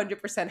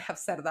 100% have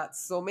said that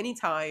so many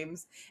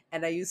times,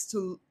 and I used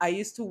to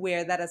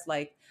wear that as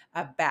like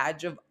a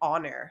badge of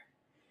honor.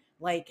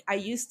 Like I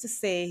used to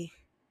say,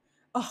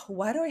 "Oh,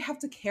 why do I have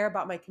to care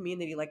about my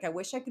community? Like I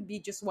wish I could be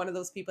just one of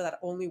those people that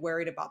only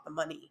worried about the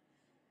money."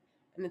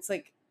 And it's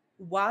like,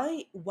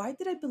 why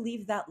did I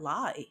believe that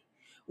lie?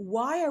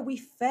 Why are we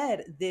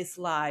fed this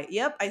lie?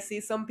 Yep, I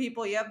see some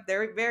people, yep,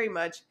 very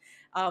much.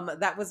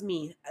 That was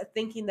me,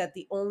 thinking that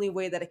the only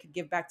way that I could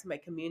give back to my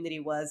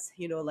community was,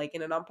 like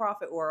in a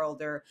nonprofit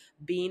world or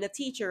being a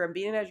teacher and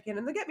being an educator.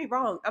 And don't get me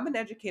wrong, I'm an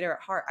educator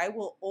at heart. I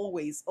will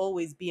always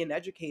be an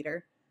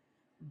educator,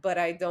 but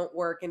I don't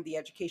work in the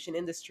education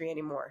industry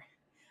anymore.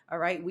 All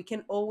right. We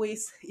can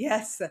always,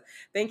 yes,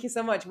 thank you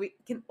so much. We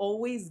can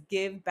always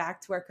give back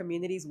to our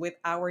communities with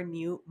our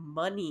new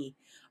money.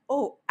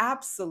 Oh,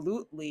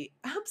 absolutely.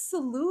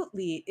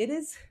 Absolutely. It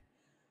is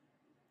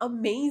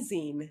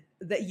amazing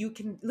that you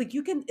can, like,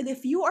 you can,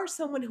 if you are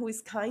someone who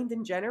is kind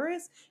and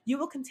generous, you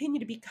will continue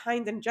to be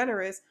kind and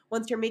generous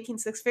once you're making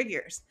six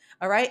figures.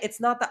 All right, it's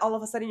not that all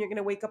of a sudden you're going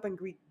to wake up and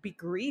be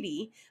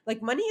greedy.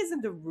 Like, money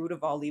isn't the root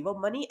of all evil.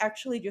 Money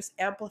actually just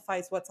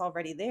amplifies what's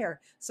already there.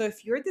 So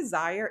if your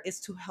desire is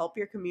to help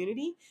your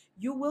community,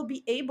 you will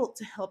be able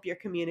to help your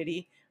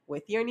community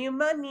with your new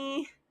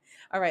money.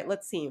 All right,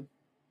 let's see.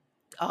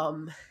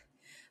 um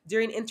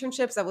During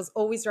internships, I was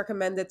always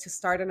recommended to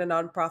start in a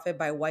nonprofit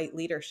by white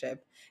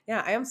leadership.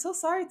 Yeah, I am so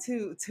sorry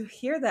to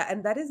hear that.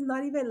 And that is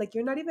not even, like,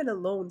 you're not even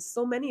alone.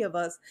 So many of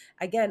us,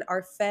 again,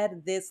 are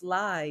fed this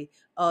lie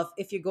of,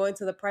 if you go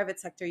into the private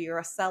sector, you're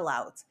a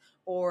sellout,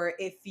 or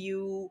if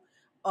you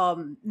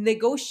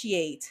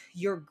negotiate,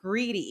 you're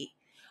greedy,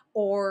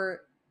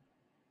 or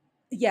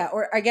yeah,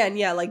 or again,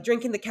 yeah, like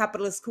drinking the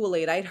capitalist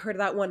Kool-Aid. I'd heard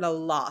that one a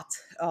lot.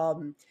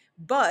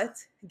 But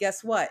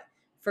guess what?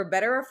 For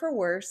better or for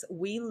worse,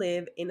 we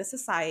live in a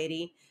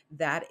society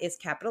that is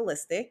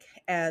capitalistic,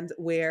 and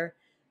where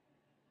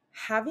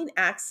having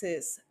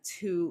access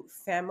to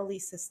family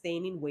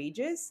sustaining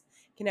wages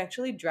can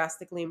actually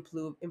drastically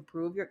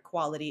improve your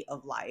quality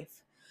of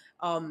life.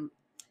 Um,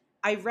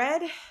 I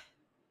read,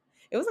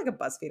 it was like a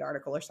BuzzFeed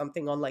article or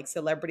something on like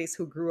celebrities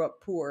who grew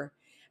up poor.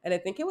 And I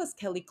think it was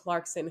Kelly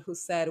Clarkson who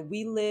said,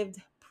 we lived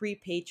pre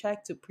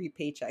paycheck to pre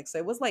paycheck. So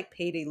it was like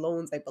payday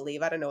loans, I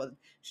believe. I don't know.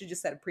 She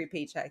just said pre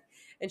paycheck.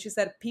 And she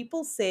said,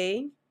 people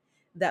say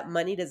that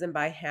money doesn't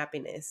buy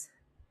happiness.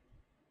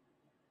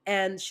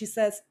 And she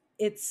says,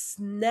 it's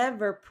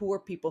never poor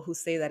people who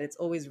say that. It's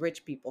always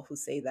rich people who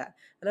say that.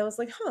 And I was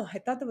like, huh, I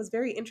thought that was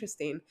very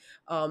interesting.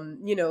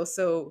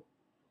 So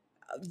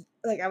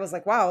like, I was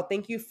like, wow,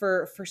 thank you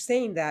for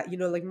saying that.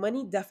 Like,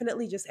 money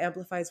definitely just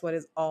amplifies what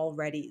is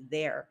already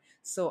there.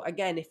 So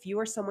again, if you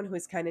are someone who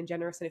is kind and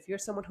generous, and if you're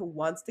someone who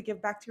wants to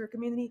give back to your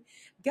community,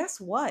 guess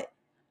what?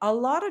 A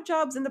lot of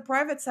jobs in the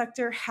private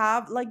sector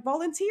have like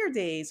volunteer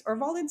days or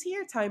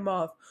volunteer time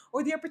off,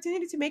 or the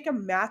opportunity to make a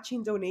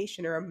matching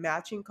donation or a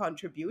matching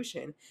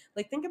contribution.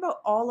 Like, think about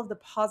all of the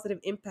positive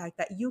impact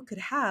that you could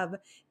have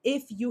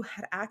if you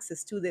had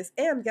access to this.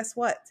 And guess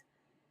what?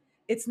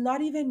 It's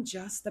not even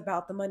just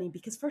about the money,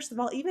 because first of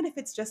all, even if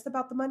it's just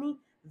about the money,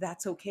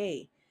 that's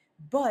okay.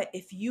 But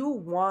if you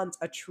want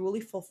a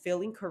truly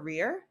fulfilling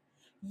career,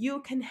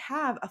 you can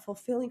have a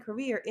fulfilling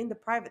career in the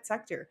private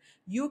sector.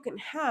 You can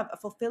have a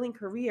fulfilling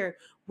career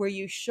where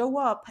you show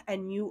up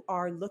and you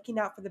are looking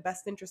out for the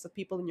best interests of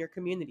people in your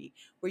community,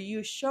 where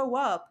you show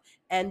up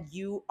and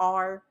you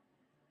are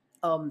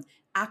um,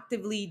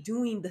 actively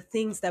doing the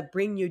things that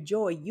bring you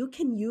joy. You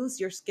can use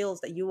your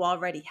skills that you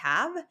already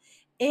have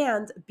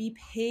and be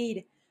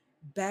paid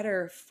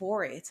better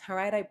for it. All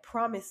right, I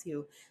promise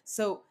you.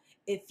 So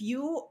if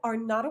you are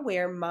not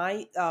aware,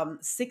 my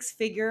six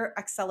figure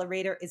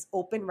accelerator is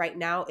open right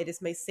now. It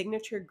is my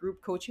signature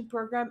group coaching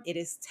program. It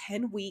is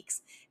 10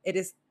 weeks. It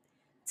is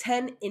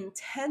 10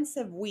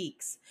 intensive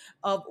weeks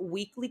of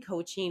weekly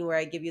coaching where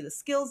I give you the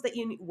skills that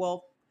you need.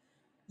 Well,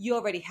 you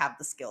already have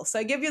the skills. So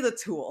I give you the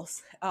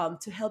tools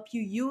to help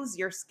you use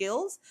your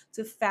skills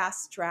to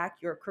fast track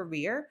your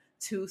career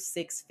to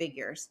six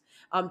figures.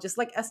 Just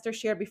like Esther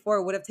shared before,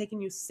 it would have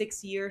taken you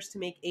 6 years to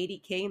make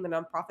 80K in the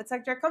nonprofit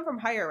sector. I come from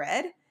higher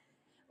ed.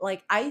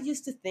 Like, I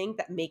used to think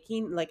that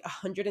making like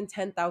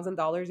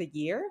 $110,000 a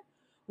year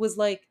was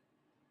like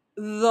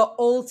the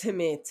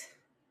ultimate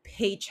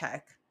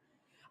paycheck.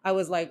 I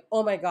was like,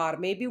 oh my God,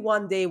 maybe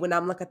one day when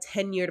I'm like a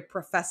tenured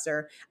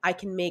professor, I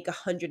can make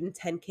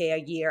 110K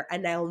a year,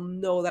 and I'll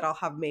know that I'll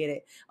have made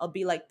it. I'll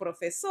be like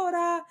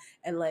Profesora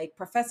and like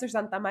Professor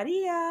Santa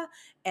Maria.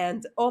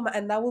 And oh my,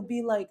 and that will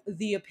be like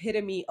the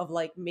epitome of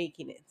like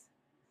making it.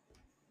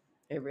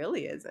 It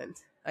really isn't.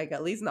 Like,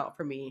 at least not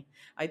for me.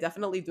 I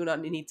definitely do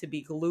not need to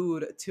be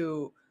glued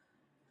to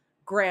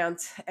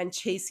grant and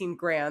chasing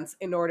grants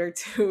in order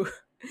to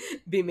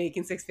be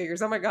making six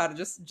figures. Oh my God,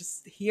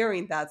 just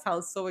hearing that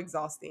sounds so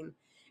exhausting.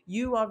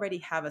 You already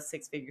have a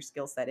six figure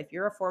skill set. If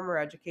you're a former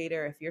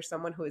educator, if you're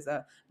someone who is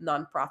a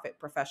nonprofit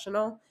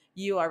professional,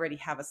 you already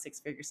have a six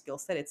figure skill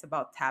set. It's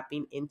about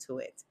tapping into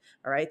it.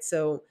 All right.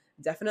 So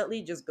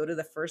definitely just go to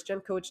the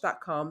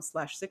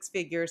firstgencoach.com/six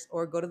figures,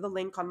 or go to the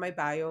link on my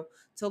bio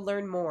to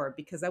learn more,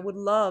 because I would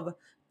love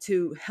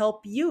to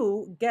help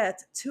you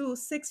get to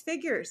six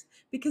figures,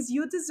 because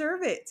you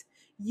deserve it.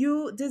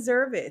 You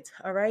deserve it.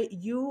 All right.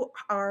 You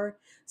are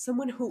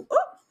someone who,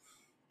 oh,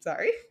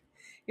 sorry.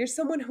 You're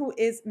someone who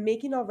is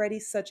making already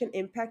such an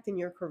impact in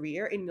your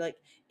career, in like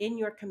in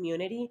your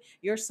community.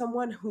 You're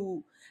someone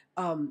who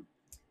um,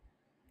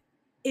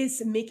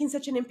 is making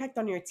such an impact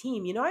on your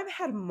team. I've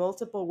had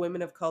multiple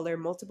women of color,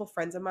 multiple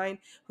friends of mine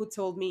who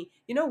told me,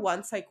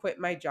 once I quit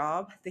my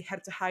job, they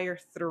had to hire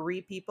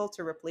three people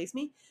to replace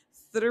me.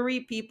 Three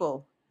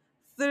people.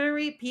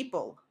 Three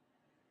people.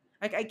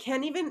 Like, I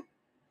can't even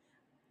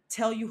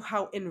tell you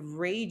how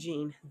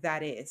enraging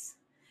that is.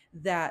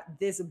 that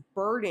this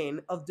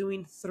burden of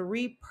doing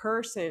three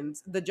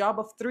persons, the job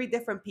of three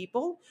different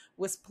people,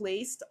 was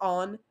placed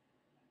on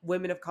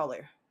women of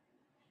color.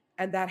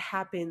 And that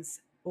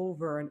happens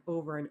over and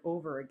over and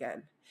over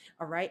again.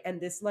 All right.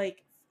 And this,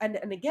 like, and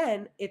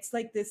again, it's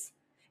like this,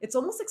 it's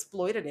almost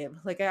exploitative.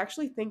 Like, I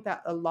actually think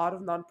that a lot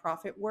of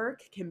nonprofit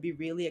work can be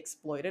really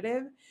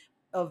exploitative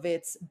of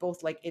its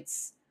both, like,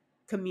 its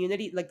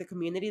community, like the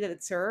community that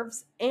it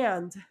serves,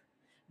 and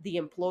the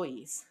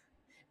employees,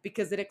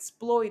 because it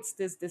exploits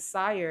this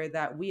desire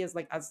that we as,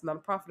 like, as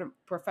nonprofit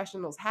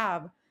professionals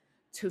have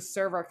to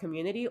serve our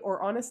community.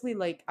 Or honestly,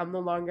 like, I'm no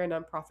longer a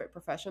nonprofit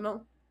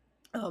professional,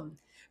 um,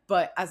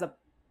 but as a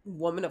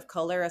woman of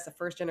color, as a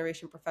first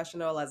generation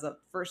professional, as a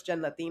first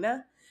gen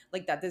Latina,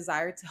 like, that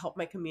desire to help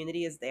my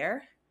community is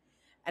there.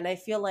 And I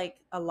feel like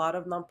a lot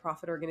of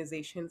nonprofit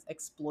organizations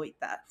exploit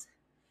that,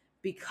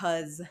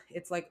 because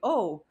it's like,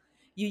 oh,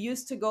 you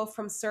used to go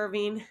from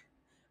serving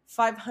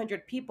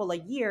 500 people a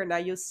year, now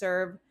you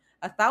serve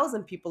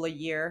 1,000 people a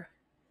year,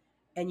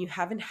 and you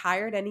haven't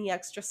hired any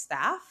extra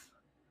staff.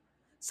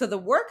 So the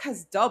work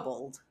has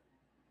doubled,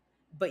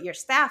 but your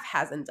staff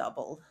hasn't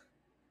doubled.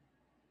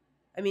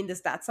 I mean,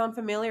 does that sound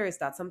familiar? Is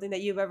that something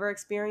that you've ever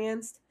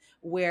experienced,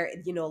 where,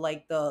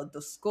 like, the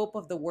scope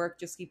of the work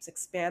just keeps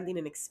expanding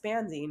and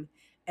expanding,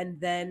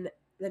 and then,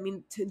 I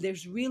mean,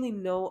 there's really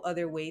no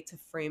other way to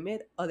frame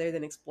it other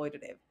than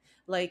exploitative.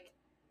 Like,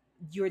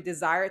 your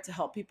desire to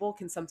help people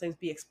can sometimes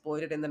be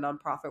exploited in the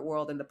nonprofit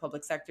world, in the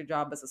public sector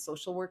job as a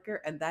social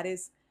worker, and that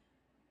is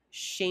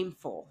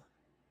shameful.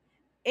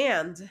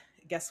 And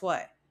guess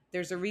what?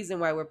 There's a reason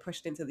why we're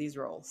pushed into these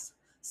roles.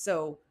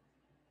 So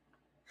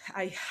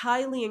I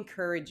highly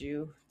encourage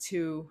you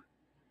to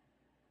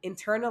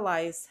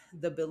internalize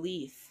the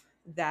belief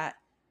that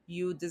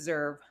you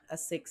deserve a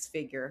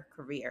six-figure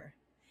career.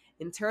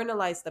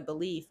 Internalize the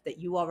belief that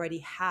you already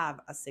have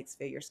a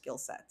six-figure skill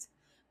set.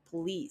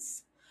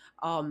 Please.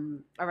 All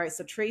right,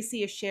 so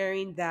Tracy is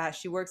sharing that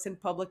she works in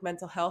public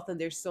mental health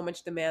and there's so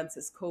much demand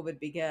since COVID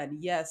began.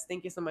 Yes,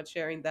 thank you so much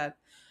sharing that.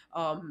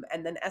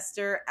 And then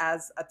Esther,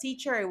 as a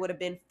teacher, it would have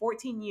been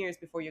 14 years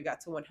before you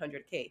got to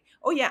 100K.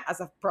 Oh yeah,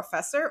 as a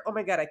professor, oh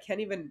my God, I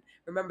can't even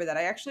remember that.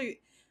 I actually,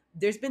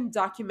 there's been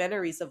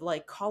documentaries of,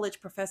 like,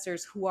 college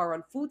professors who are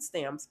on food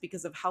stamps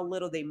because of how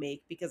little they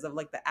make because of,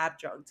 like, the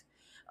adjunct.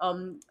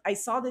 I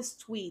saw this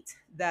tweet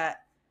that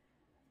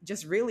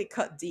just really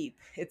cut deep.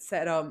 It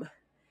said,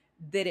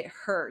 did it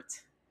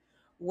hurt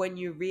when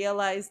you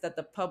realize that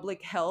the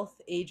public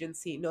health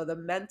agency, no, the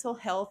mental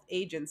health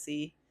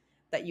agency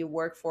that you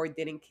work for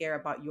didn't care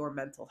about your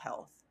mental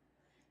health?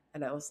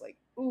 And I was like,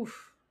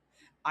 oof.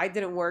 I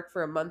didn't work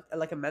for a month,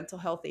 like a mental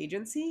health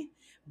agency,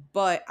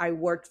 but I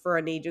worked for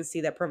an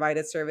agency that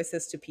provided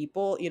services to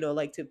people,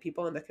 like, to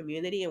people in the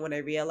community. And when I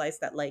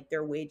realized that, like,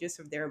 their wages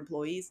of their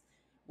employees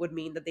would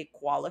mean that they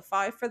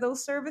qualify for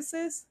those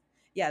services,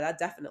 yeah, that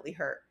definitely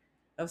hurt.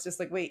 I was just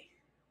like, wait,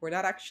 we're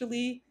not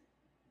actually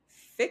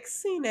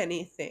fixing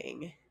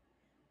anything.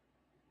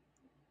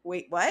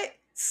 Wait, what?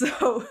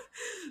 So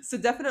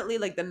definitely,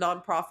 like, the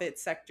nonprofit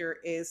sector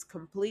is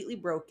completely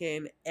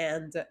broken.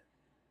 And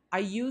I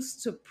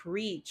used to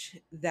preach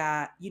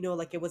that,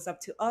 like, it was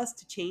up to us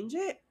to change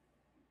it.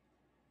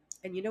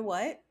 And you know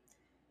what?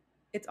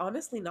 It's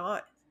honestly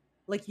not.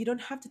 Like, you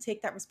don't have to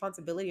take that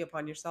responsibility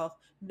upon yourself.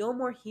 No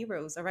more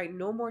heroes, all right?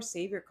 No more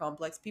savior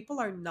complex. People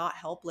are not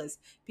helpless.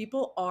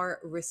 People are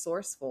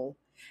resourceful.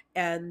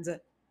 And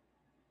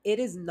it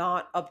is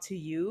not up to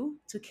you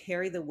to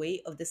carry the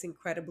weight of this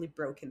incredibly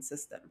broken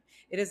system.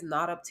 It is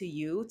not up to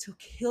you to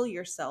kill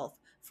yourself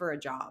for a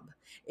job.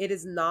 It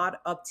is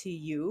not up to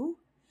you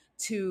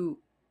to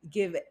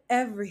give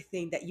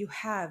everything that you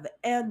have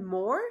and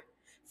more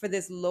for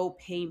this low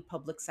paying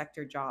public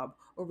sector job,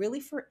 or really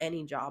for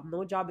any job.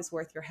 No job is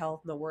worth your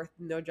health.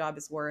 No job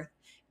is worth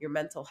your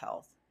mental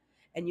health.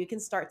 And you can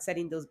start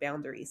setting those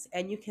boundaries,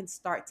 and you can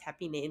start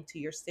tapping into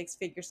your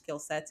six-figure skill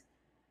set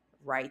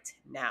right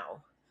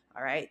now.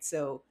 All right.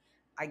 So,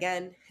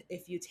 again,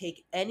 if you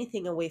take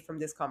anything away from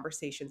this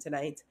conversation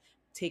tonight,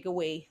 take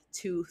away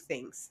two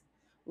things.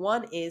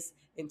 One is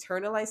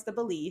internalize the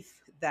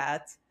belief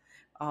that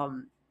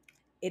um,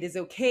 it is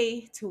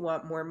okay to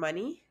want more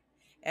money,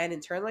 and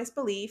internalize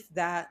belief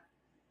that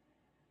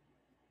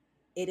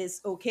it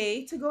is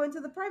okay to go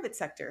into the private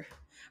sector.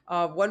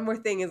 One more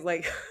thing is,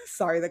 like,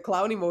 sorry, the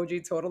clown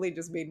emoji totally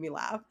just made me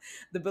laugh.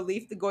 The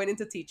belief that going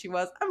into teaching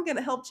was, I'm going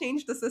to help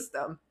change the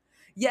system.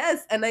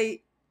 Yes. And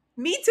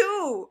me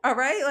too. All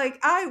right.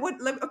 Like,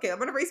 okay, I'm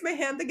going to raise my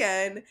hand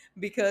again,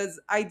 because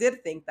I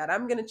did think that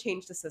I'm going to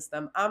change the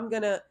system.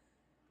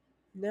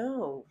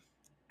 No.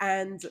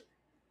 And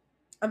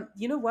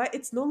you know what?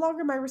 It's no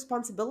longer my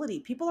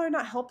responsibility. People are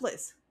not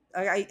helpless.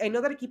 I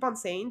know that I keep on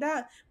saying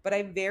that, but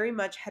I very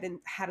much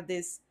had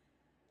this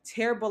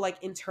terrible,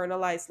 like,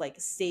 internalized, like,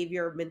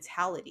 savior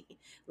mentality.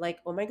 Like,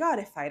 oh my God,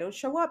 if I don't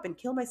show up and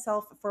kill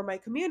myself for my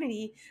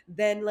community,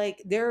 then,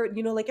 like,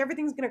 like,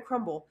 everything's gonna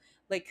crumble.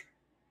 Like,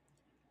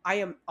 I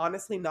am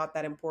honestly not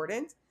that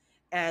important.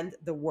 and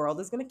the world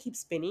is going to keep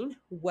spinning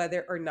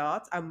whether or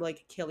not I'm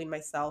like killing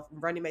myself,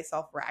 running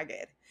myself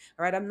ragged.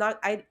 All right,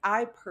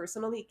 I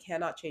personally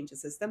cannot change the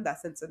system.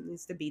 That system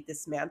needs to be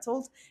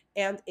dismantled,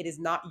 and it is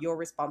not your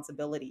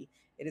responsibility.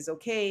 It is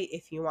okay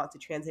if you want to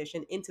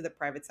transition into the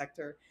private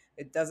sector.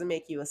 It doesn't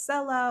make you a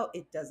sellout,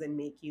 it doesn't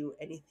make you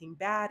anything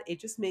bad. It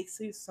just makes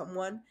you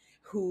someone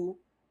who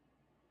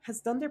has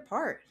done their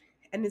part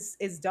and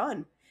is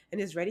done and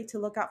is ready to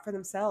look out for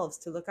themselves,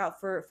 to look out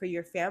for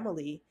your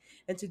family,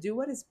 and to do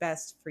what is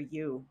best for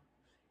you.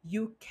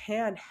 You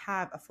can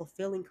have a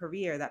fulfilling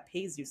career that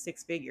pays you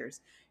six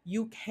figures.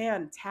 You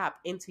can tap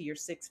into your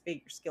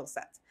six-figure skill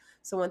set.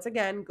 So once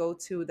again, go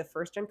to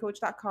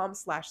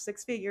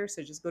thefirstgencoach.com/six figures.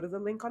 So just go to the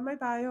link on my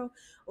bio,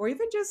 or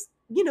even just,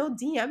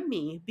 DM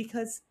me,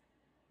 because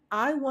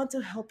I want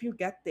to help you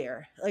get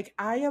there. Like,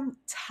 I am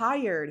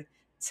tired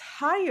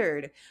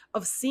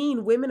of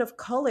seeing women of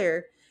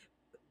color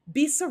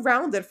be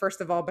surrounded,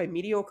 first of all, by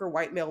mediocre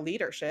white male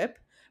leadership.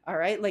 All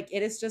right. Like,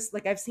 it is just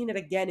like I've seen it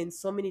again in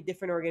so many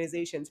different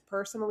organizations,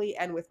 personally,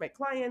 and with my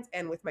clients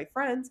and with my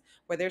friends,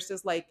 where there's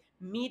this like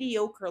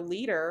mediocre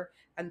leader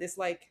and this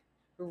like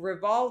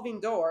revolving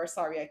door.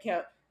 Sorry, I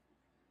can't.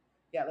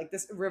 Yeah, like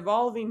this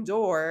revolving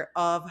door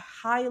of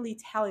highly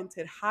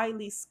talented,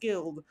 highly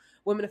skilled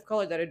women of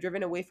color that are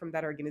driven away from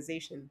that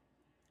organization.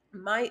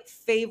 My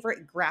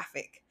favorite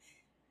graphic,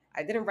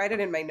 I didn't write it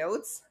in my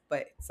notes,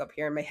 but it's up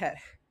here in my head.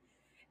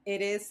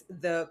 It is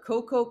the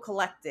Coco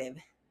Collective,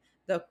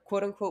 the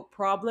quote unquote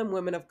problem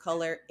women of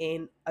color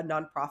in a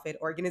nonprofit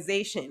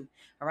organization.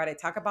 All right, I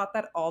talk about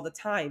that all the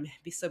time.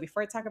 So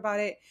before I talk about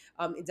it,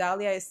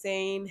 Idalia is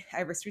saying,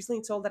 I was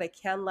recently told that I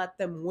can't let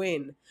them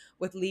win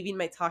with leaving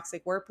my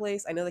toxic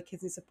workplace. I know the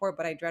kids need support,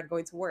 but I dread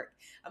going to work.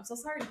 I'm so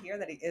sorry to hear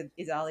that,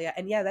 Idalia.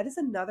 And yeah, that is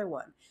another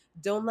one.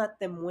 Don't let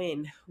them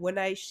win. When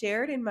I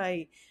shared in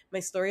my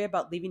story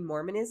about leaving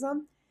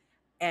Mormonism,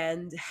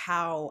 and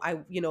how I,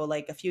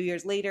 like a few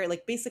years later,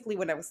 like basically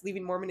when I was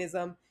leaving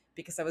Mormonism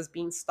because I was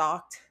being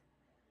stalked,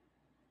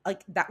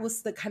 like that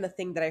was the kind of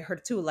thing that I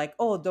heard too, like,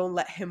 oh, don't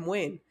let him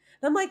win. And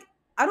I'm like,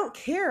 I don't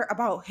care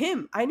about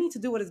him. I need to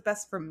do what is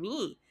best for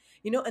me.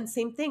 And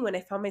same thing when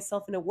I found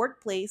myself in a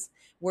workplace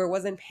where it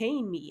wasn't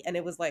paying me and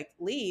it was like,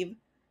 leave.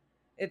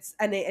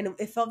 And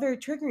it felt very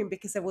triggering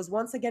because I was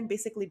once again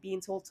basically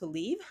being told to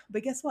leave.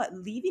 But guess what?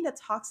 Leaving a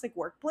toxic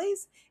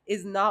workplace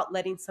is not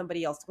letting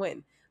somebody else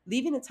win.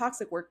 Leaving a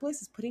toxic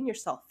workplace is putting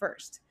yourself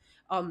first.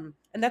 And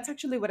that's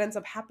actually what ends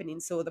up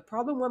happening. So the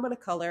problem woman of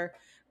color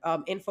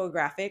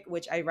infographic,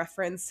 which I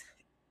reference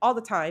all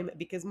the time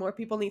because more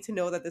people need to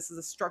know that this is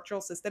a structural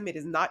system. It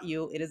is not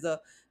you. It is a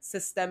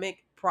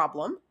systemic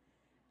problem.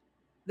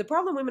 The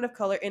problem women of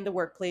color in the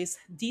workplace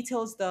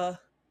details the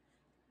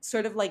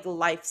sort of like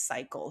life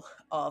cycle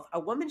of a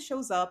woman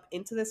shows up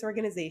into this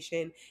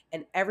organization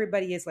and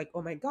everybody is like,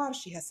 oh my gosh,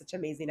 she has such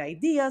amazing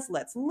ideas,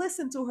 let's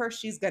listen to her,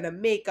 she's gonna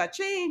make a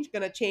change,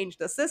 gonna change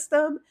the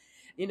system,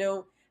 you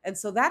know and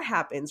so that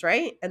happens,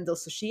 right? And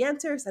so she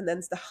enters, and then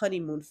it's the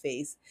honeymoon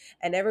phase,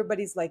 and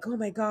everybody's like, oh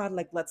my god,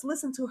 like let's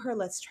listen to her,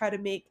 let's try to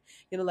make,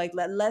 like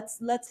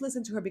let's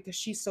listen to her because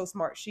she's so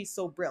smart, she's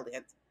so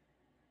brilliant.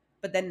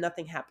 But then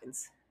nothing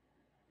happens.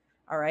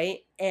 All right.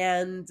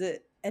 And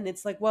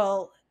it's like,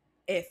 well,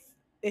 if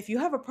if you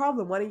have a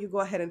problem, why don't you go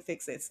ahead and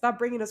fix it? Stop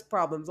bringing us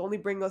problems, only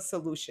bring us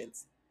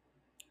solutions.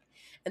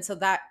 And so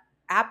that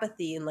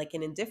apathy and like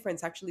an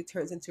indifference actually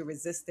turns into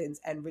resistance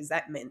and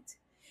resentment.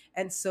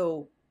 And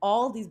so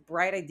all these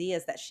bright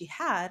ideas that she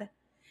had,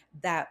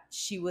 that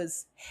she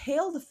was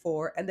hailed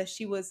for and that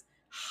she was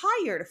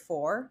hired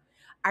for,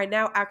 are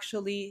now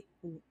actually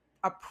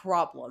a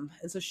problem.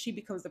 And so she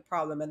becomes the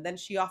problem. And then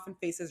she often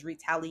faces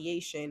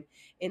retaliation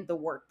in the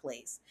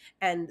workplace.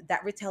 And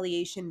that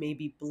retaliation may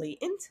be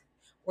blatant,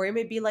 or it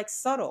may be like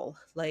subtle,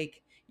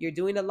 like you're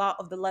doing a lot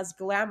of the less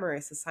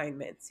glamorous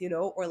assignments,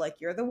 or like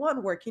you're the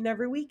one working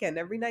every weekend,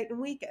 every night and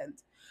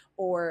weekend,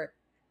 or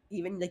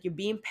even like you're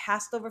being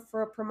passed over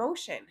for a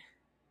promotion.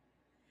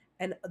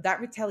 And that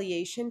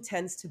retaliation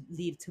tends to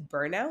lead to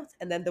burnout,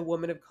 and then the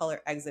woman of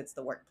color exits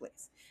the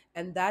workplace.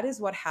 And that is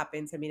what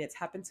happens. I mean, it's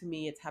happened to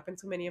me, it's happened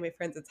to many of my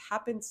friends, it's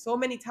happened so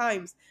many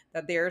times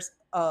that there's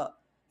a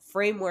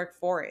framework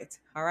for it.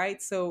 All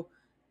right, so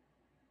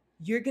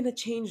you're gonna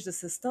change the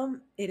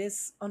system. It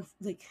is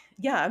like,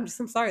 yeah, I'm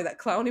sorry, that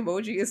clown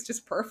emoji is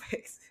just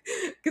perfect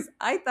because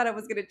I thought I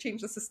was gonna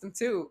change the system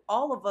too.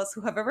 All of us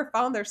who have ever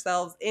found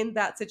ourselves in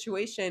that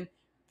situation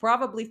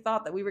probably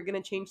thought that we were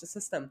gonna change the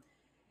system.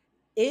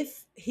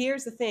 If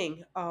Here's the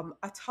thing,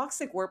 a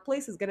toxic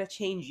workplace is going to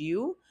change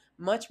you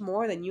much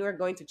more than you are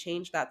going to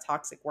change that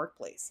toxic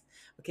workplace.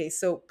 Okay,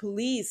 so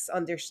please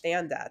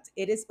understand that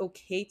it is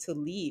okay to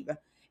leave.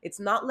 It's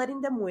not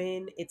letting them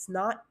win, it's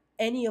not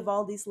any of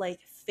all these like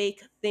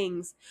fake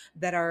things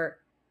that are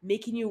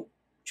making you,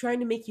 trying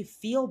to make you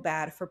feel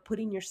bad for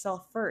putting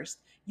yourself first.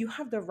 You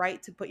have the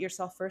right to put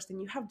yourself first, and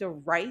you have the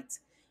right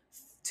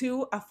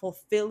to a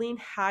fulfilling,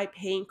 high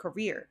paying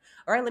career.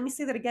 All right, let me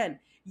say that again.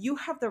 You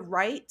have the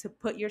right to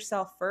put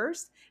yourself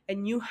first,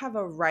 and you have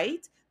a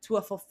right to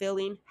a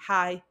fulfilling,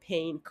 high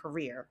paying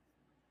career.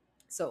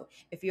 So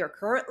if you're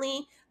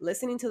currently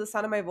listening to the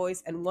sound of my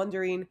voice and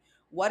wondering,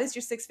 what is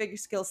your six figure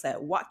skill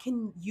set? What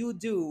can you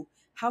do?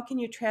 How can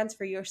you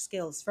transfer your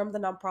skills from the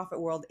nonprofit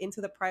world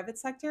into the private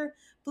sector?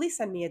 Please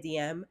send me a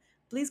DM.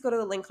 Please go to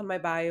the link on my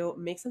bio,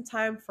 make some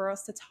time for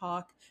us to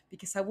talk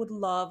because I would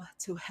love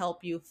to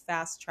help you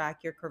fast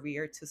track your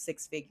career to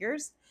six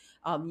figures.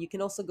 You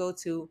can also go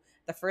to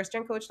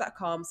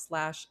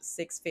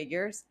thefirstgencoach.com/six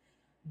figures.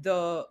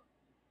 The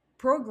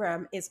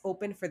program is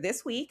open for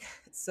this week.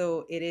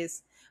 So it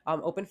is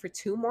open for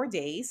 2 more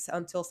days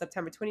until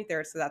September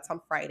 23rd. So that's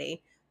on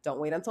Friday. Don't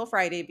wait until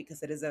Friday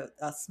because it is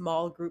a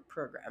small group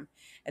program.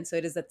 And so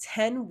it is a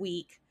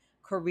 10-week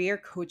career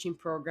coaching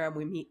program.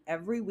 We meet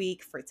every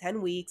week for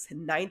 10 weeks,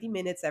 90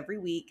 minutes every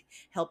week,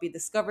 help you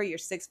discover your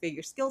six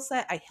figure skill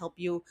set. I help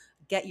you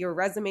get your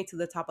resume to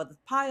the top of the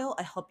pile.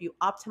 I help you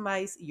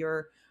optimize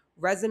your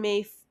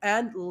resume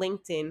and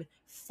LinkedIn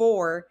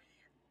for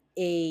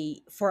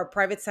a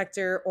private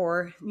sector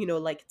or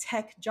like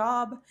tech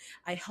job.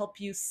 I help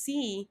you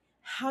see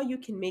how you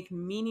can make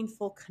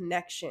meaningful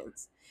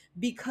connections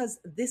because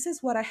this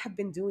is what I have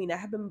been doing. I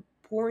have been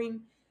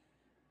pouring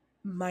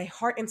my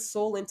heart and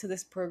soul into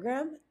this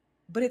program,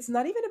 but it's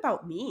not even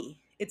about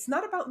me. It's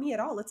not about me at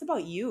all. It's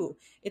about you.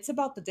 It's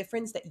about the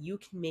difference that you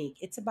can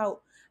make. It's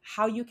about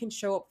how you can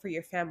show up for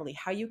your family,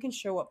 how you can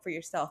show up for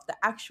yourself, the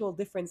actual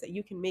difference that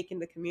you can make in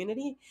the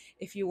community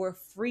if you were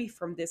free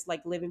from this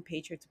like living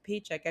paycheck to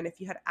paycheck and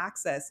if you had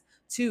access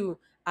to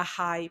a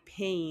high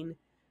paying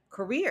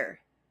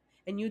career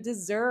and you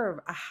deserve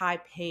a high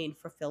paying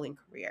fulfilling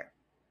career.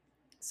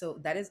 So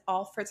that is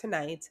all for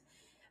tonight.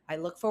 I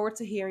look forward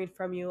to hearing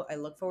from you. I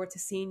look forward to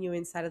seeing you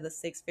inside of the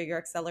six figure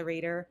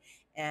accelerator.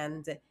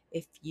 And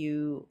if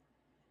you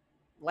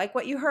like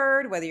what you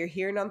heard, whether you're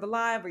hearing on the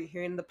live or you're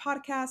hearing the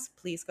podcast,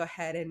 please go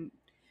ahead and,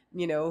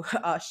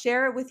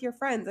 share it with your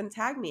friends and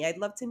tag me. I'd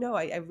love to know.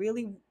 I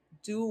really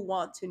do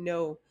want to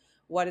know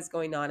what is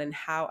going on and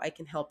how I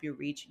can help you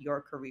reach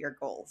your career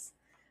goals.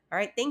 All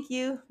right. Thank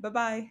you. Bye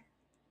bye.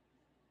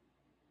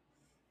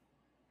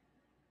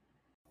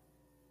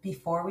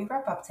 Before we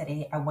wrap up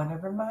today, I want to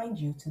remind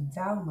you to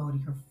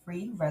download your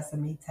free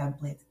resume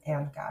template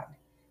and guide.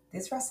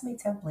 This resume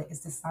template is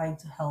designed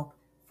to help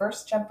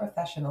first gen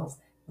professionals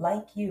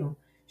like you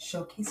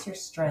showcase your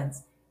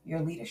strengths,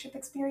 your leadership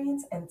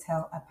experience, and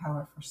tell a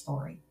powerful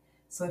story.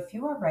 So if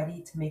you are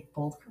ready to make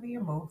bold career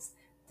moves,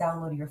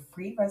 download your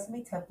free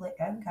resume template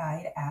and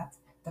guide at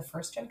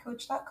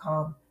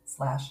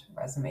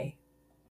thefirstgencoach.com/resume.